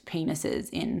erect penises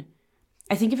in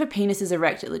I think if a penis is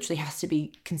erect, it literally has to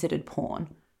be considered porn.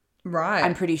 Right.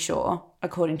 I'm pretty sure,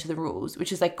 according to the rules,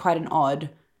 which is like quite an odd.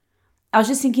 I was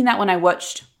just thinking that when I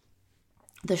watched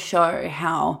the show,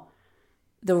 how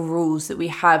the rules that we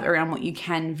have around what you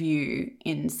can view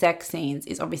in sex scenes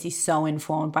is obviously so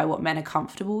informed by what men are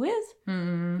comfortable with.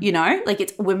 Mm. You know, like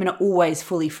it's women are always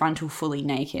fully frontal, fully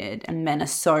naked, and men are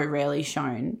so rarely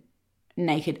shown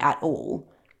naked at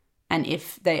all. And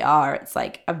if they are, it's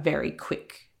like a very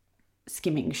quick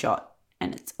skimming shot,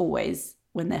 and it's always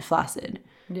when they're flaccid.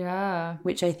 Yeah.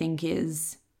 Which I think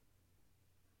is,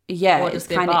 yeah, it's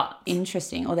kind of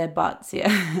interesting. Or their butts,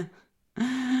 yeah.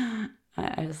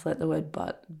 I just let the word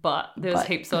butt. But there was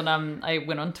heaps on, I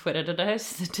went on Twitter today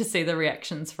to see the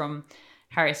reactions from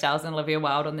Harry Styles and Olivia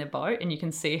Wilde on their boat, and you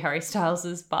can see Harry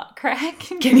Styles' butt crack.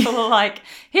 And people are like,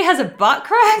 he has a butt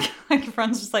crack? Like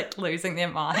everyone's just like losing their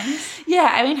minds. Yeah,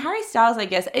 I mean, Harry Styles, I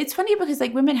guess. It's funny because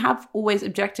like women have always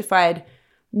objectified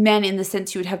men in the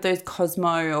sense you would have those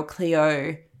Cosmo or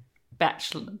Cleo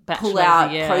Bachelor pull-out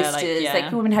posters.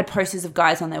 Like women had posters of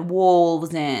guys on their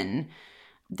walls, and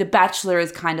The Bachelor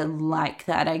is kind of like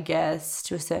that, I guess,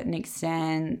 to a certain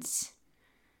extent.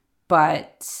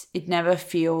 But it never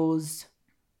feels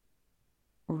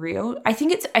real. I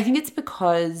think it's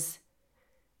because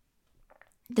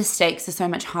the stakes are so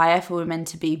much higher for women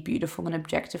to be beautiful and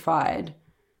objectified,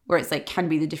 where it's like can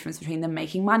be the difference between them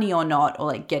making money or not, or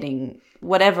like getting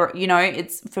whatever, you know.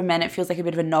 It's for men it feels like a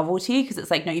bit of a novelty because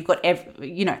it's like, no, you've got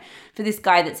for this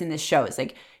guy that's in this show, it's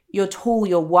like you're tall,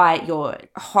 you're white, you're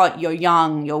hot, you're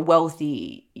young, you're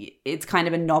wealthy. It's kind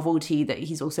of a novelty that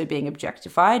he's also being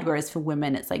objectified, whereas for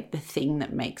women it's like the thing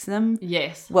that makes them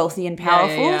wealthy and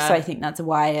powerful. Yeah. So I think that's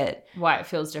why it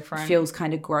feels different. Feels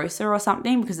kind of grosser or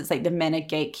something, because it's like the men are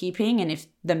gatekeeping, and if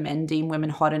the men deem women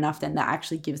hot enough, then that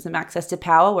actually gives them access to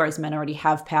power, whereas men already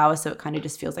have power, so it kind of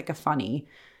just feels like a funny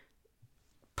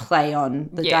play on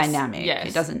the dynamic. Yes,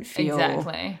 it doesn't feel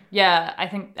exactly. Yeah, I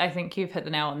think you've hit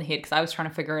the nail on the head, because I was trying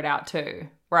to figure it out too,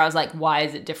 where I was like, why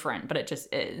is it different? But it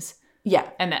just is. Yeah,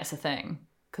 and that's the thing,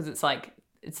 because it's like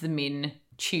it's the men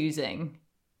choosing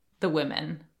the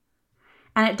women,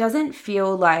 and it doesn't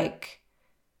feel like,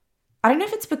 I don't know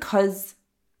if it's because,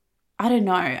 I don't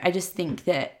know, I just think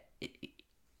that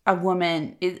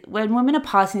when women are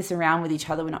passing this around with each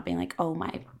other, we're not being like, oh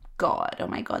my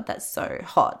god, that's so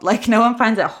hot. Like no one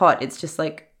finds it hot. It's just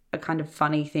like a kind of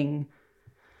funny thing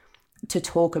to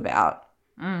talk about.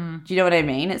 Do you know what I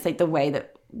mean? It's like the way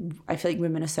that I feel like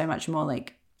women are so much more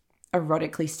like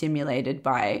erotically stimulated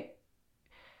by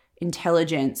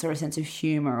intelligence or a sense of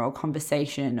humor or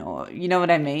conversation, or you know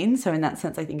what I mean? So in that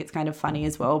sense, I think it's kind of funny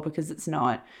as well, because it's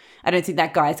not, I don't think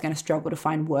that guy's going to struggle to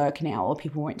find work now, or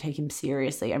people won't take him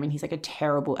seriously. I mean, he's like a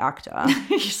terrible actor.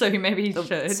 So maybe he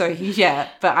should.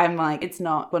 But I'm like, it's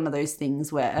not one of those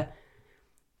things where,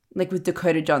 like with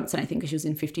Dakota Johnson, I think because she was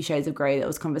in 50 Shades of Grey, there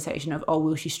was conversation of, oh,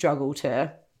 will she struggle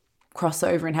to cross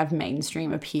over and have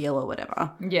mainstream appeal or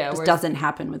whatever. Yeah. It doesn't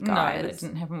happen with guys. No, that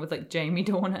didn't happen with like Jamie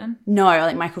Dornan. No,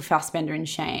 like Michael Fassbender in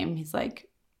Shame. He's like,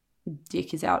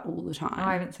 dick is out all the time. Oh,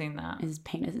 I haven't seen that. His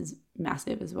penis is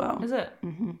massive as well. Is it?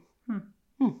 Mm-hmm.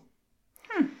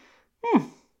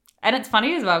 And it's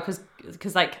funny as well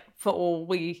because like for all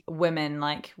we women,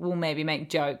 like we'll maybe make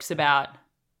jokes about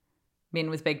men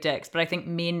with big dicks, but I think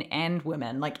men and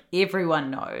women, like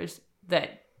everyone knows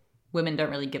that women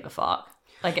don't really give a fuck.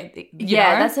 Like,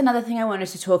 yeah, that's another thing I wanted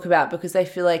to talk about, because I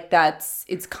feel like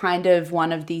it's kind of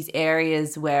one of these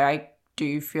areas where I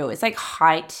do feel it's like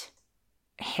height,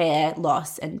 hair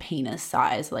loss, and penis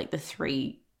size, like the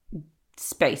three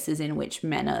spaces in which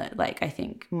men are like, I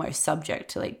think, most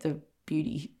subject to like the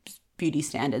beauty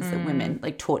standards that women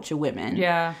like torture women.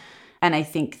 Yeah. And I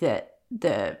think that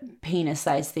the penis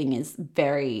size thing is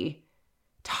very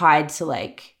tied to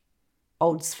like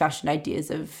old-fashioned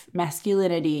ideas of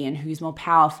masculinity and who's more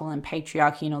powerful and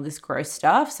patriarchy and all this gross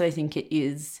stuff. So I think it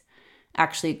is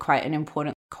actually quite an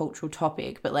important cultural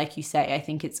topic. But like you say, I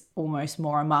think it's almost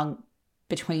more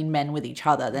between men with each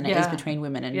other than it is between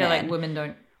women and men. Yeah, like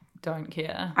women don't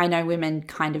care. I know women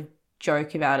kind of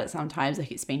joke about it sometimes,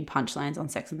 like it's been punchlines on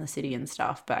Sex and the City and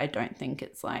stuff, but I don't think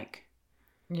it's like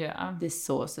this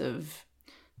source of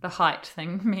the height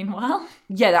thing. Meanwhile,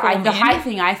 the height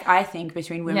thing I think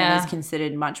between women is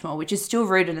considered much more, which is still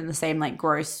rooted in the same like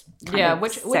gross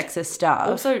which sexist stuff.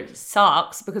 Also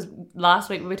sucks, because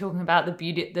last week we were talking about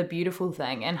the beautiful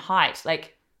thing and height.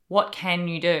 Like, what can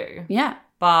you do? Yeah,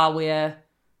 bar wear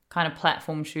kind of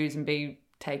platform shoes and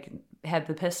have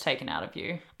the piss taken out of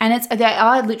you. And there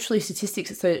are literally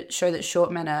statistics that show that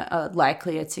short men are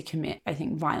likelier to commit, I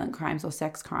think, violent crimes or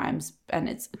sex crimes, and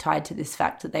it's tied to this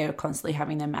fact that they are constantly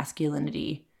having their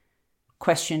masculinity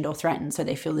questioned or threatened, so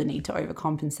they feel the need to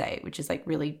overcompensate, which is like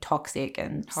really toxic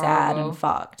and sad and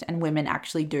fucked. And women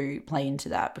actually do play into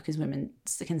that, because women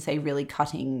can say really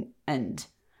cutting and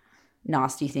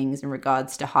nasty things in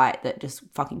regards to height that just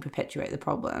fucking perpetuate the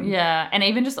problem. Yeah, and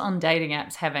even just on dating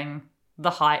apps having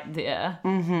the height there.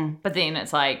 Mm-hmm. But then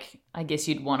it's like, I guess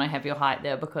you'd want to have your height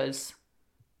there because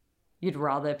you'd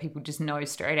rather people just know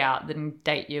straight out than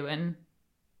date you and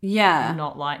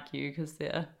not like you because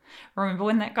they're... Remember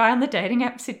when that guy on the dating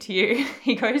app said to you,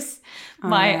 he goes,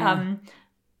 I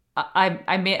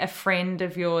met a friend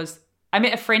of yours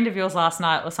last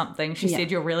night or something. She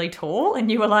said you're really tall, and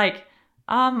you were like,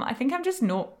 I think I'm just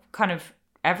not kind of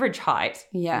average height.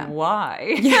 Yeah.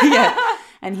 Why? Yeah.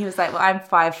 And he was like, well, I'm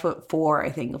 5'4",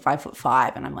 I think, or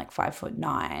 5'5", and I'm like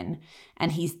 5'9".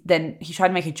 And he tried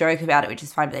to make a joke about it, which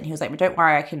is fine. But then he was like, well, don't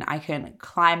worry, I can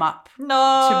climb up to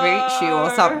reach you or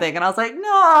something. And I was like,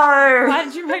 no. Why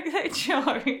did you make that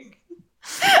joke?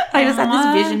 I just had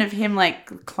this vision of him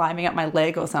like climbing up my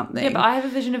leg or something. Yeah, but I have a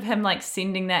vision of him like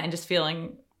sending that and just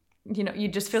feeling, you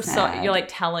just feel sad. So, you're like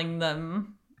telling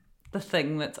them the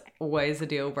thing that's always a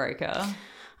deal breaker.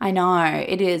 I know,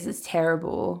 it is. It's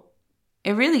terrible.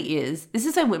 It really is. This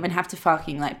is why women have to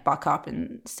fucking like buck up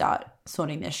and start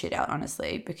sorting their shit out,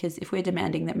 honestly. Because if we're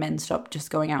demanding that men stop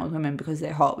just going out with women because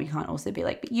they're hot, we can't also be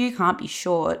like, but you can't be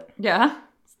short. Yeah.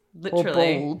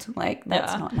 Literally. Or bald. Like,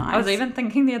 that's not nice. I was even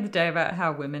thinking the other day about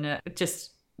how women are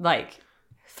just like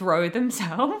throw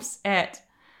themselves at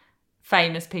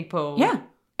famous people. Yeah.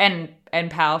 And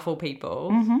powerful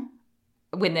people. Mm-hmm.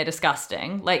 When they're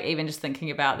disgusting, like even just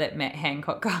thinking about that Matt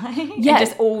Hancock guy, yeah,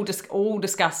 and just all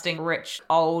disgusting, rich,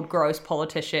 old, gross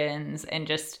politicians, and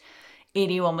just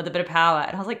anyone with a bit of power.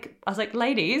 And I was like,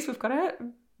 ladies, we've got to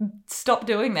stop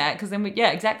doing that, because then we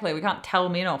can't tell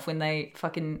men off when they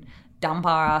fucking dump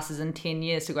our asses in 10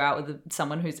 years to go out with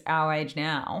someone who's our age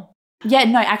now. Yeah,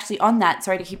 no, actually on that,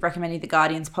 sorry to keep recommending the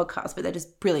Guardian's podcast, but they're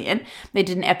just brilliant. They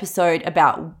did an episode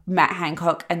about Matt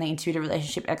Hancock, and they interviewed a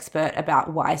relationship expert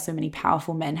about why so many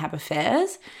powerful men have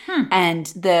affairs. And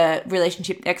the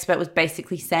relationship expert was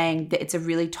basically saying that it's a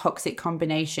really toxic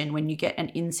combination when you get an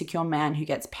insecure man who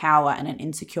gets power and an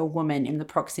insecure woman in the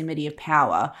proximity of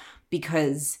power,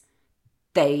 because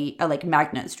they are like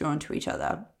magnets drawn to each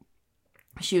other.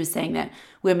 She was saying that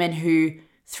women who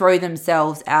throw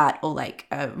themselves at or like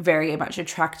are very much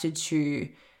attracted to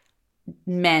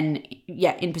men,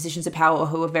 in positions of power, or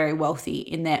who are very wealthy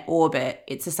in their orbit,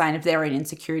 it's a sign of their own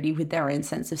insecurity with their own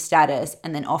sense of status.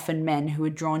 And then often men who are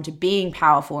drawn to being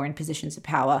powerful or in positions of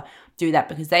power do that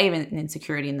because they have an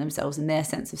insecurity in themselves and their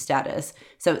sense of status.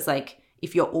 So it's like,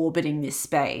 if you're orbiting this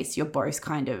space, you're both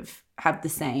kind of have the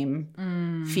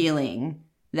same feeling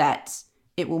that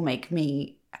it will make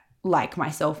me like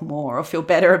myself more or feel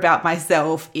better about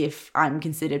myself if I'm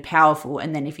considered powerful.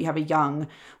 And then if you have a young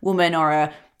woman or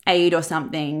a aide or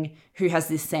something who has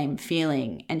this same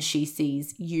feeling and she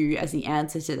sees you as the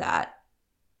answer to that,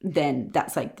 then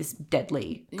that's like this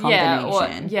deadly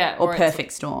combination or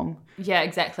perfect storm. Yeah,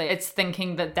 exactly. It's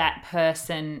thinking that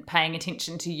person paying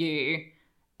attention to you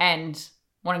and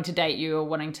wanting to date you or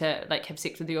wanting to like have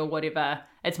sex with you or whatever,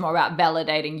 it's more about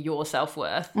validating your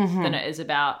self-worth than it is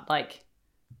about like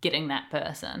getting that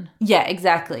person. Yeah,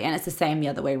 exactly. And it's the same the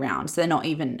other way around. So they're not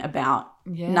even about,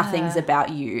 nothing's about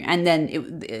you. And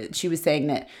then she was saying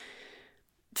that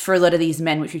for a lot of these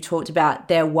men, which we talked about,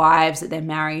 their wives that they're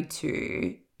married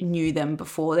to knew them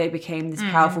before they became this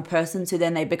powerful person. So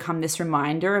then they become this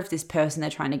reminder of this person they're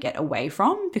trying to get away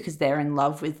from because they're in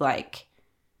love with like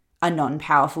a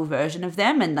non-powerful version of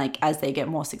them. And like as they get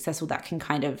more successful, that can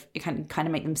kind of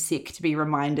make them sick to be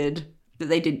reminded that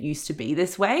they didn't used to be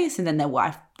this way. So then their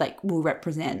wife like will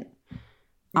represent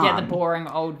the boring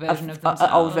old version of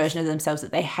themselves. Old version of themselves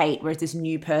that they hate, whereas this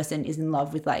new person is in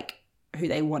love with like who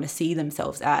they want to see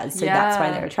themselves as. So that's why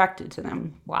they're attracted to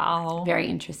them. Wow. Very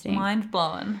interesting. Mind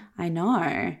blown. I know.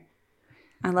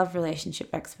 I love relationship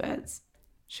experts.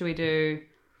 Should we do...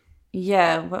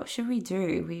 Yeah, what should we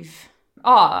do?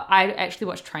 I actually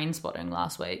watched Trainspotting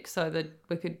last week, so that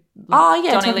we could...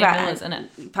 Johnny Lee Miller's in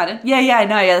it. Pardon? Yeah, I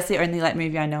know. Yeah, that's the only like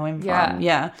movie I know him from.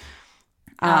 Yeah.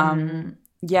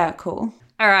 Yeah, cool.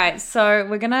 All right, so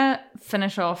we're going to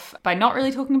finish off by not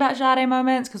really talking about Jade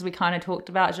moments because we kind of talked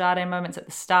about Jade moments at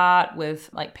the start with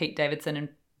like Pete Davidson and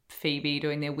Phoebe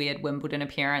doing their weird Wimbledon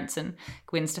appearance and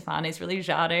Gwen Stefani's really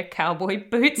Jade cowboy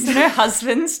boots in her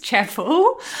husband's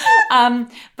chapel.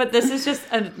 But this is just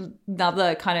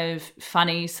another kind of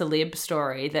funny celeb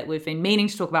story that we've been meaning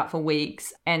to talk about for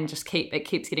weeks and just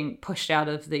keeps getting pushed out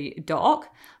of the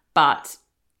dock. But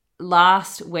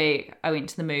last week I went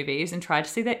to the movies and tried to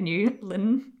see that new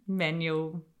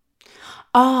Lin-Manuel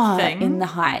thing. In the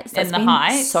Heights. That's in the been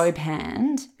Heights. so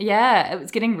panned. Yeah, it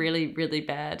was getting really, really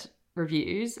bad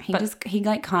reviews. He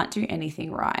can't do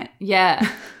anything right. Yeah,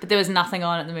 but there was nothing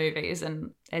on at the movies,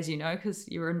 and as you know, because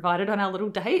you were invited on our little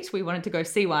date, we wanted to go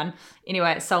see one.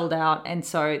 Anyway, it sold out, and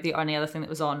so the only other thing that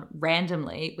was on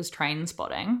randomly was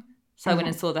Trainspotting. So I went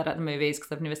and saw that at the movies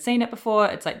because I've never seen it before.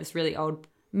 It's like this really old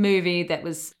movie that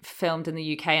was filmed in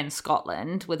the UK and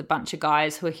Scotland with a bunch of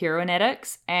guys who are heroin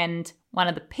addicts, and one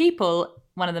of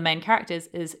the main characters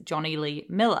is Johnny Lee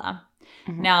Miller.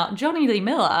 Now, Johnny Lee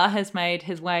Miller has made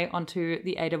his way onto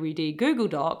the AWD Google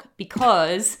Doc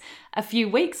because a few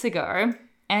weeks ago,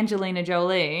 Angelina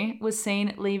Jolie was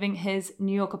seen leaving his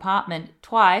New York apartment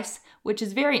twice, which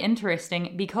is very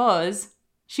interesting because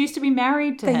she used to be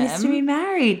married to him. They used to be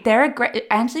married. They're a great...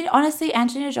 Honestly,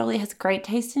 Angelina Jolie has great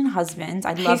taste in husbands.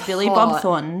 I love Billy Bob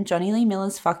Thornton. Johnny Lee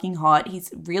Miller's fucking hot.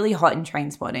 He's really hot in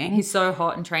Trainspotting. He's so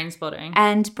hot in Trainspotting.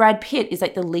 And Brad Pitt is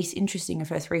like the least interesting of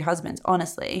her three husbands,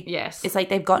 honestly. Yes. It's like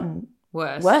they've gotten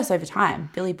worse over time.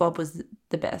 Billy Bob was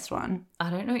the best one. I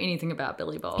don't know anything about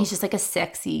Billy Bob. He's just like a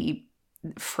sexy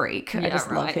freak. I just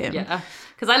love him. Yeah.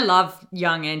 Because I love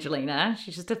young Angelina.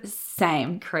 She's just a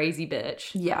same crazy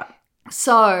bitch. Yeah.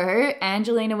 So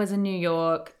Angelina was in New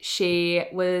York. She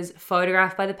was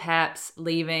photographed by the Paps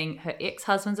leaving her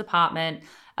ex-husband's apartment.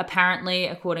 Apparently,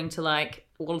 according to like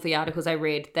all of the articles I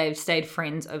read, they've stayed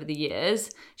friends over the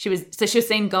years. She was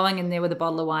seen going in there with a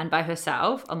bottle of wine by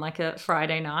herself on like a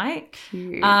Friday night.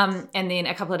 Cute. And then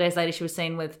a couple of days later, she was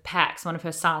seen with Pax, one of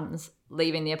her sons,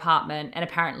 leaving the apartment. And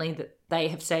apparently that they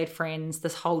have stayed friends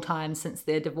this whole time since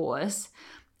their divorce.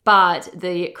 But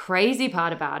the crazy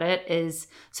part about it is,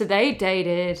 so they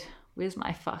dated, where's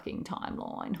my fucking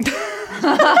timeline?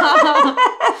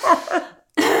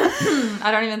 I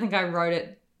don't even think I wrote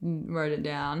it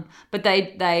down. But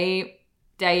they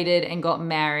dated and got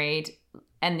married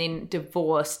and then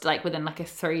divorced like within like a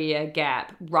 3-year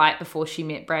gap right before she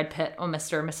met Brad Pitt or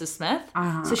Mr. and Mrs. Smith.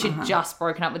 So she'd just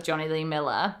broken up with Johnny Lee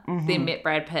Miller, then met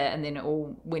Brad Pitt, and then it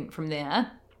all went from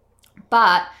there.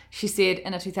 But she said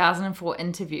in a 2004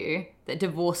 interview that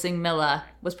divorcing Miller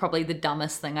was probably the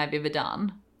dumbest thing I've ever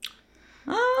done.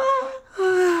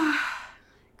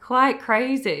 Quite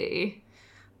crazy.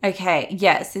 Okay,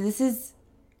 yeah, so this is...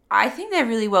 I think they're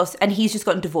really well... And he's just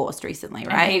gotten divorced recently,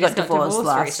 right? And he got divorced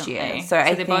last recently. year. So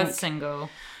they're think, both single.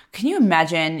 Can you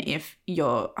imagine if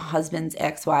your husband's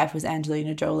ex-wife was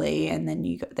Angelina Jolie and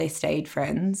then they stayed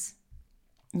friends?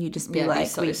 You'd just be like...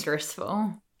 It'd be so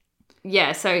stressful.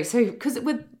 Yeah, so because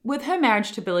with her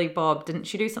marriage to Billy Bob, didn't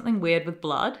she do something weird with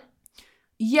blood?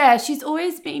 Yeah, she's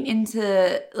always been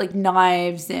into like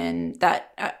knives and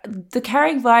that the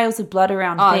carrying vials of blood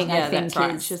around thing. Yeah, I think that's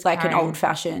right. is just like an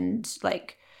old-fashioned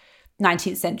like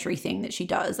 19th century thing that she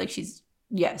does. Like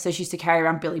so she used to carry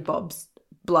around Billy Bob's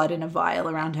blood in a vial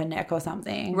around her neck or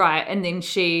something. Right, and then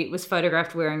she was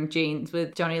photographed wearing jeans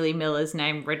with Johnny Lee Miller's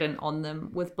name written on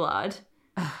them with blood.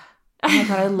 Oh my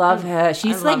God, I love her.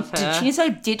 She's I love her. She needs to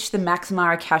like ditch the Max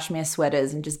Mara cashmere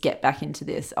sweaters and just get back into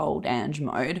this old Ange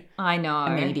mode. I know.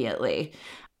 Immediately.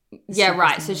 Yeah,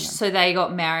 right. So they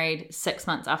got married 6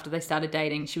 months after they started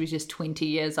dating. She was just 20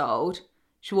 years old.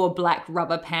 She wore black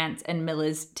rubber pants and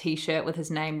Miller's t-shirt with his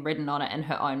name written on it in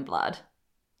her own blood.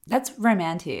 That's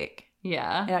romantic.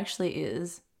 Yeah. It actually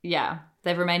is. Yeah.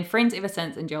 They've remained friends ever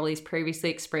since, and Jolie's previously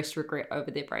expressed regret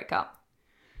over their breakup.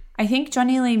 I think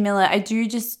Johnny Lee Miller, I do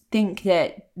just think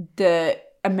that the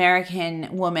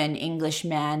American woman, English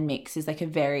man mix is like a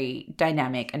very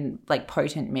dynamic and like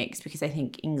potent mix because I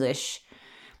think English,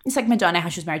 it's like Madonna, how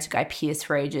she was married to Guy Pearce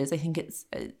for ages. I think it's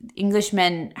English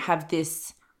men have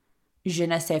this je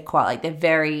ne sais quoi, like they're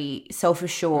very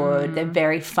self-assured, they're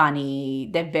very funny,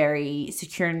 they're very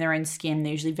secure in their own skin,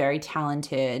 they're usually very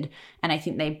talented, and I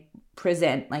think they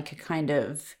present like a kind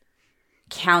of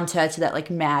counter to that like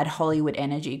mad Hollywood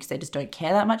energy because they just don't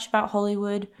care that much about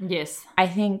Hollywood. Yes. I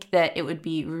think that it would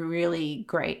be really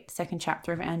great second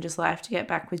chapter of Ange's life to get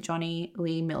back with Johnny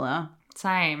Lee Miller.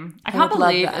 Same. I can't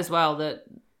believe as well that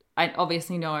I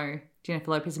obviously know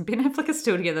Jennifer Lopez and Ben Affleck are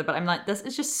still together, but I'm like, this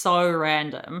is just so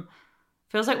random.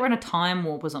 Feels like we're in a time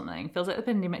warp or something. Feels like the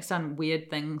pandemic's done weird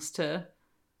things to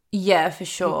for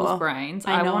sure. people's brains.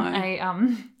 I know. want a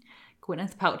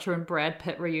Gwyneth Paltrow and Brad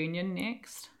Pitt reunion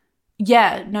next.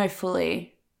 Yeah, no,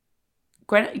 fully.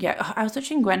 I was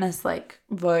watching Gwyneth's like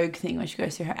Vogue thing where she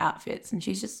goes through her outfits and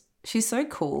she's so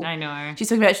cool. I know. She's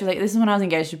talking about, she's like, this is when I was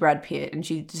engaged to Brad Pitt, and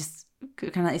she just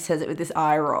kind of like says it with this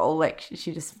eye roll. Like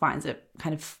she just finds it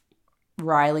kind of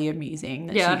wryly amusing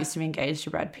that she used to be engaged to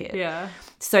Brad Pitt. Yeah.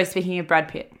 So speaking of Brad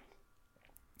Pitt,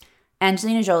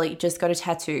 Angelina Jolie just got a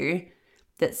tattoo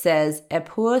that says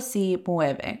 "Eppur si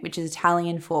muove," which is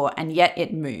Italian for "and yet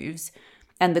it moves."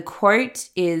 And the quote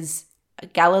is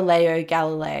Galileo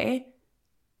Galilei,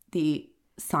 the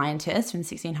scientist from the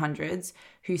 1600s,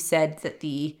 who said that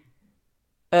the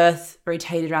Earth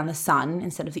rotated around the sun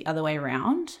instead of the other way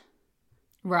around.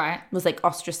 Right. Was like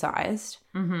ostracized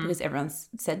because everyone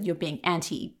said you're being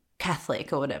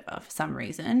anti-Catholic or whatever for some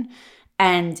reason.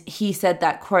 And he said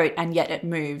that quote, "and yet it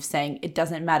moves," saying it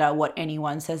doesn't matter what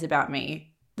anyone says about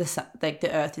me, the sun, like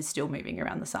the Earth is still moving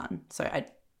around the sun. So I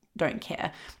don't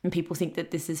care. And people think that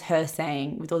this is her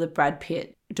saying, with all the Brad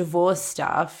Pitt divorce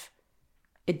stuff,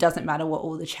 it doesn't matter what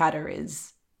all the chatter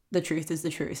is. The truth is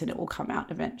the truth, and it will come out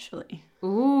eventually.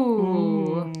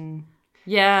 Ooh.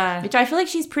 Yeah. Which I feel like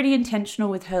she's pretty intentional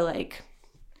with her, like,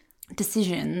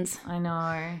 decisions. I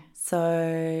know.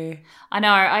 So I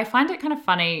know. I find it kind of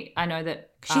funny. I know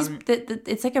that she's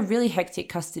it's like a really hectic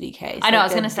custody case. I know. Like, I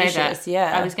was going to say that.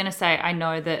 Yeah. I was going to say I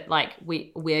know that like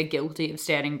we're guilty of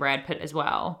staring Brad Pitt as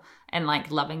well, and like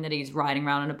loving that he's riding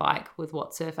around on a bike with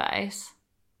what's her face.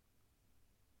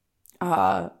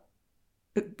 Alia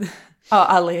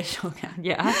Shulgin.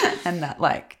 Yeah. And that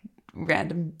like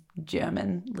random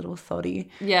German little thotty.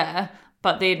 Yeah,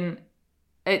 but then.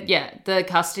 The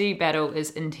custody battle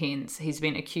is intense. He's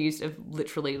been accused of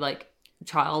literally like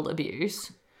child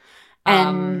abuse.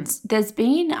 And there's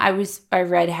been, I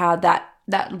read how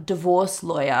that divorce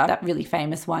lawyer, that really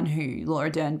famous one who Laura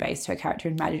Dern based her character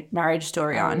in Marriage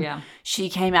Story on, she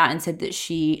came out and said that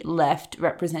she left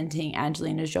representing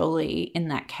Angelina Jolie in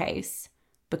that case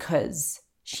because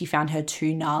she found her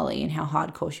too gnarly and how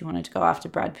hardcore she wanted to go after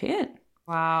Brad Pitt.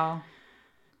 Wow.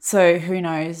 So who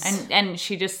knows? And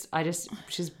she just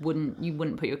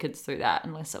wouldn't put your kids through that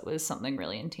unless it was something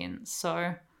really intense.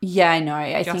 So yeah, I know.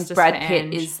 I think Brad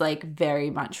Pitt is like very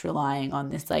much relying on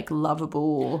this like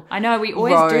lovable. I know we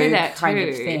always do that kind too.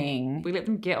 Of thing. We let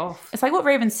them get off. It's like what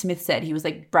Raven Smith said. He was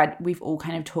like, Brad. We've all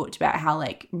kind of talked about how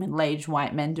like middle-aged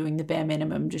white men doing the bare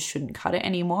minimum just shouldn't cut it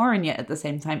anymore, and yet at the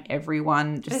same time,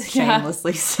 everyone just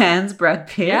shamelessly stands Brad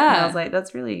Pitt. Yeah, and I was like,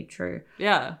 that's really true.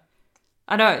 Yeah.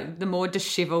 I know, the more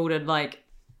disheveled and like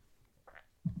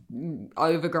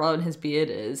overgrown his beard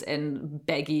is and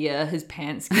baggier his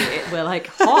pants get, we're like,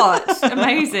 hot,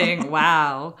 amazing,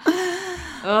 wow.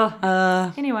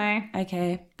 Anyway.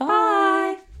 Okay,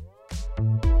 bye.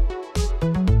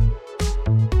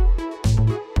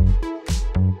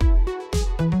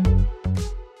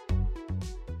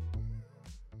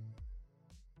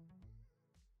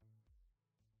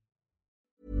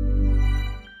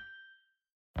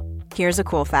 Here's a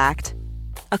cool fact.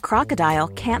 A crocodile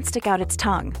can't stick out its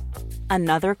tongue.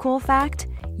 Another cool fact,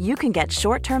 you can get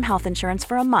short-term health insurance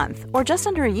for a month or just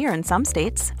under a year in some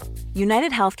states.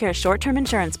 United Healthcare short-term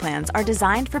insurance plans are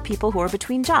designed for people who are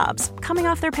between jobs, coming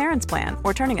off their parents' plan,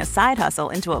 or turning a side hustle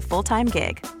into a full-time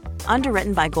gig.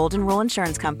 Underwritten by Golden Rule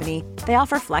Insurance Company, they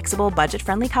offer flexible,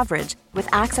 budget-friendly coverage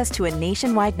with access to a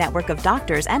nationwide network of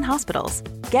doctors and hospitals.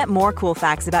 Get more cool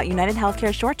facts about United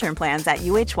Healthcare short-term plans at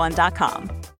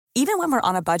uh1.com. Even when we're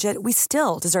on a budget, we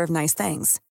still deserve nice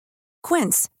things.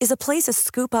 Quince is a place to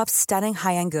scoop up stunning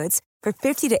high-end goods for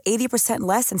 50 to 80%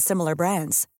 less than similar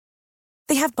brands.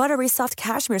 They have buttery soft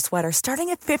cashmere sweaters starting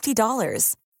at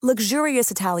 $50,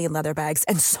 luxurious Italian leather bags,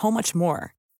 and so much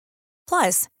more.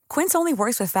 Plus, Quince only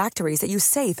works with factories that use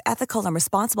safe, ethical, and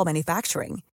responsible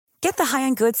manufacturing. Get the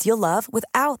high-end goods you'll love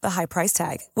without the high price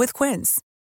tag with Quince.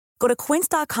 Go to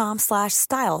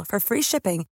quince.com/style for free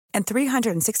shipping and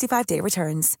 365-day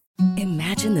returns.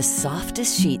 Imagine the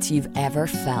softest sheets you've ever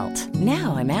felt.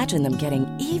 Now imagine them getting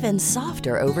even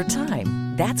softer over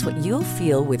time. That's what you'll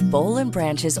feel with Boll &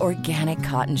 Branch's organic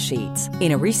cotton sheets.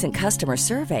 In a recent customer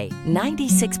survey,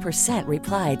 96%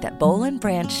 replied that Boll &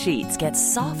 Branch sheets get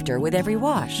softer with every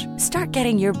wash. Start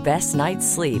getting your best night's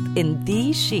sleep in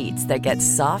these sheets that get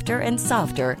softer and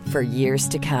softer for years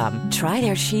to come. Try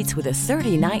their sheets with a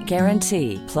 30-night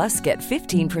guarantee. Plus, get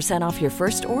 15% off your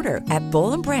first order at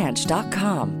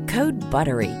bollandbranch.com. Code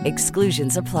BUTTERY.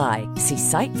 Exclusions apply. See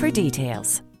site for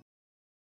details.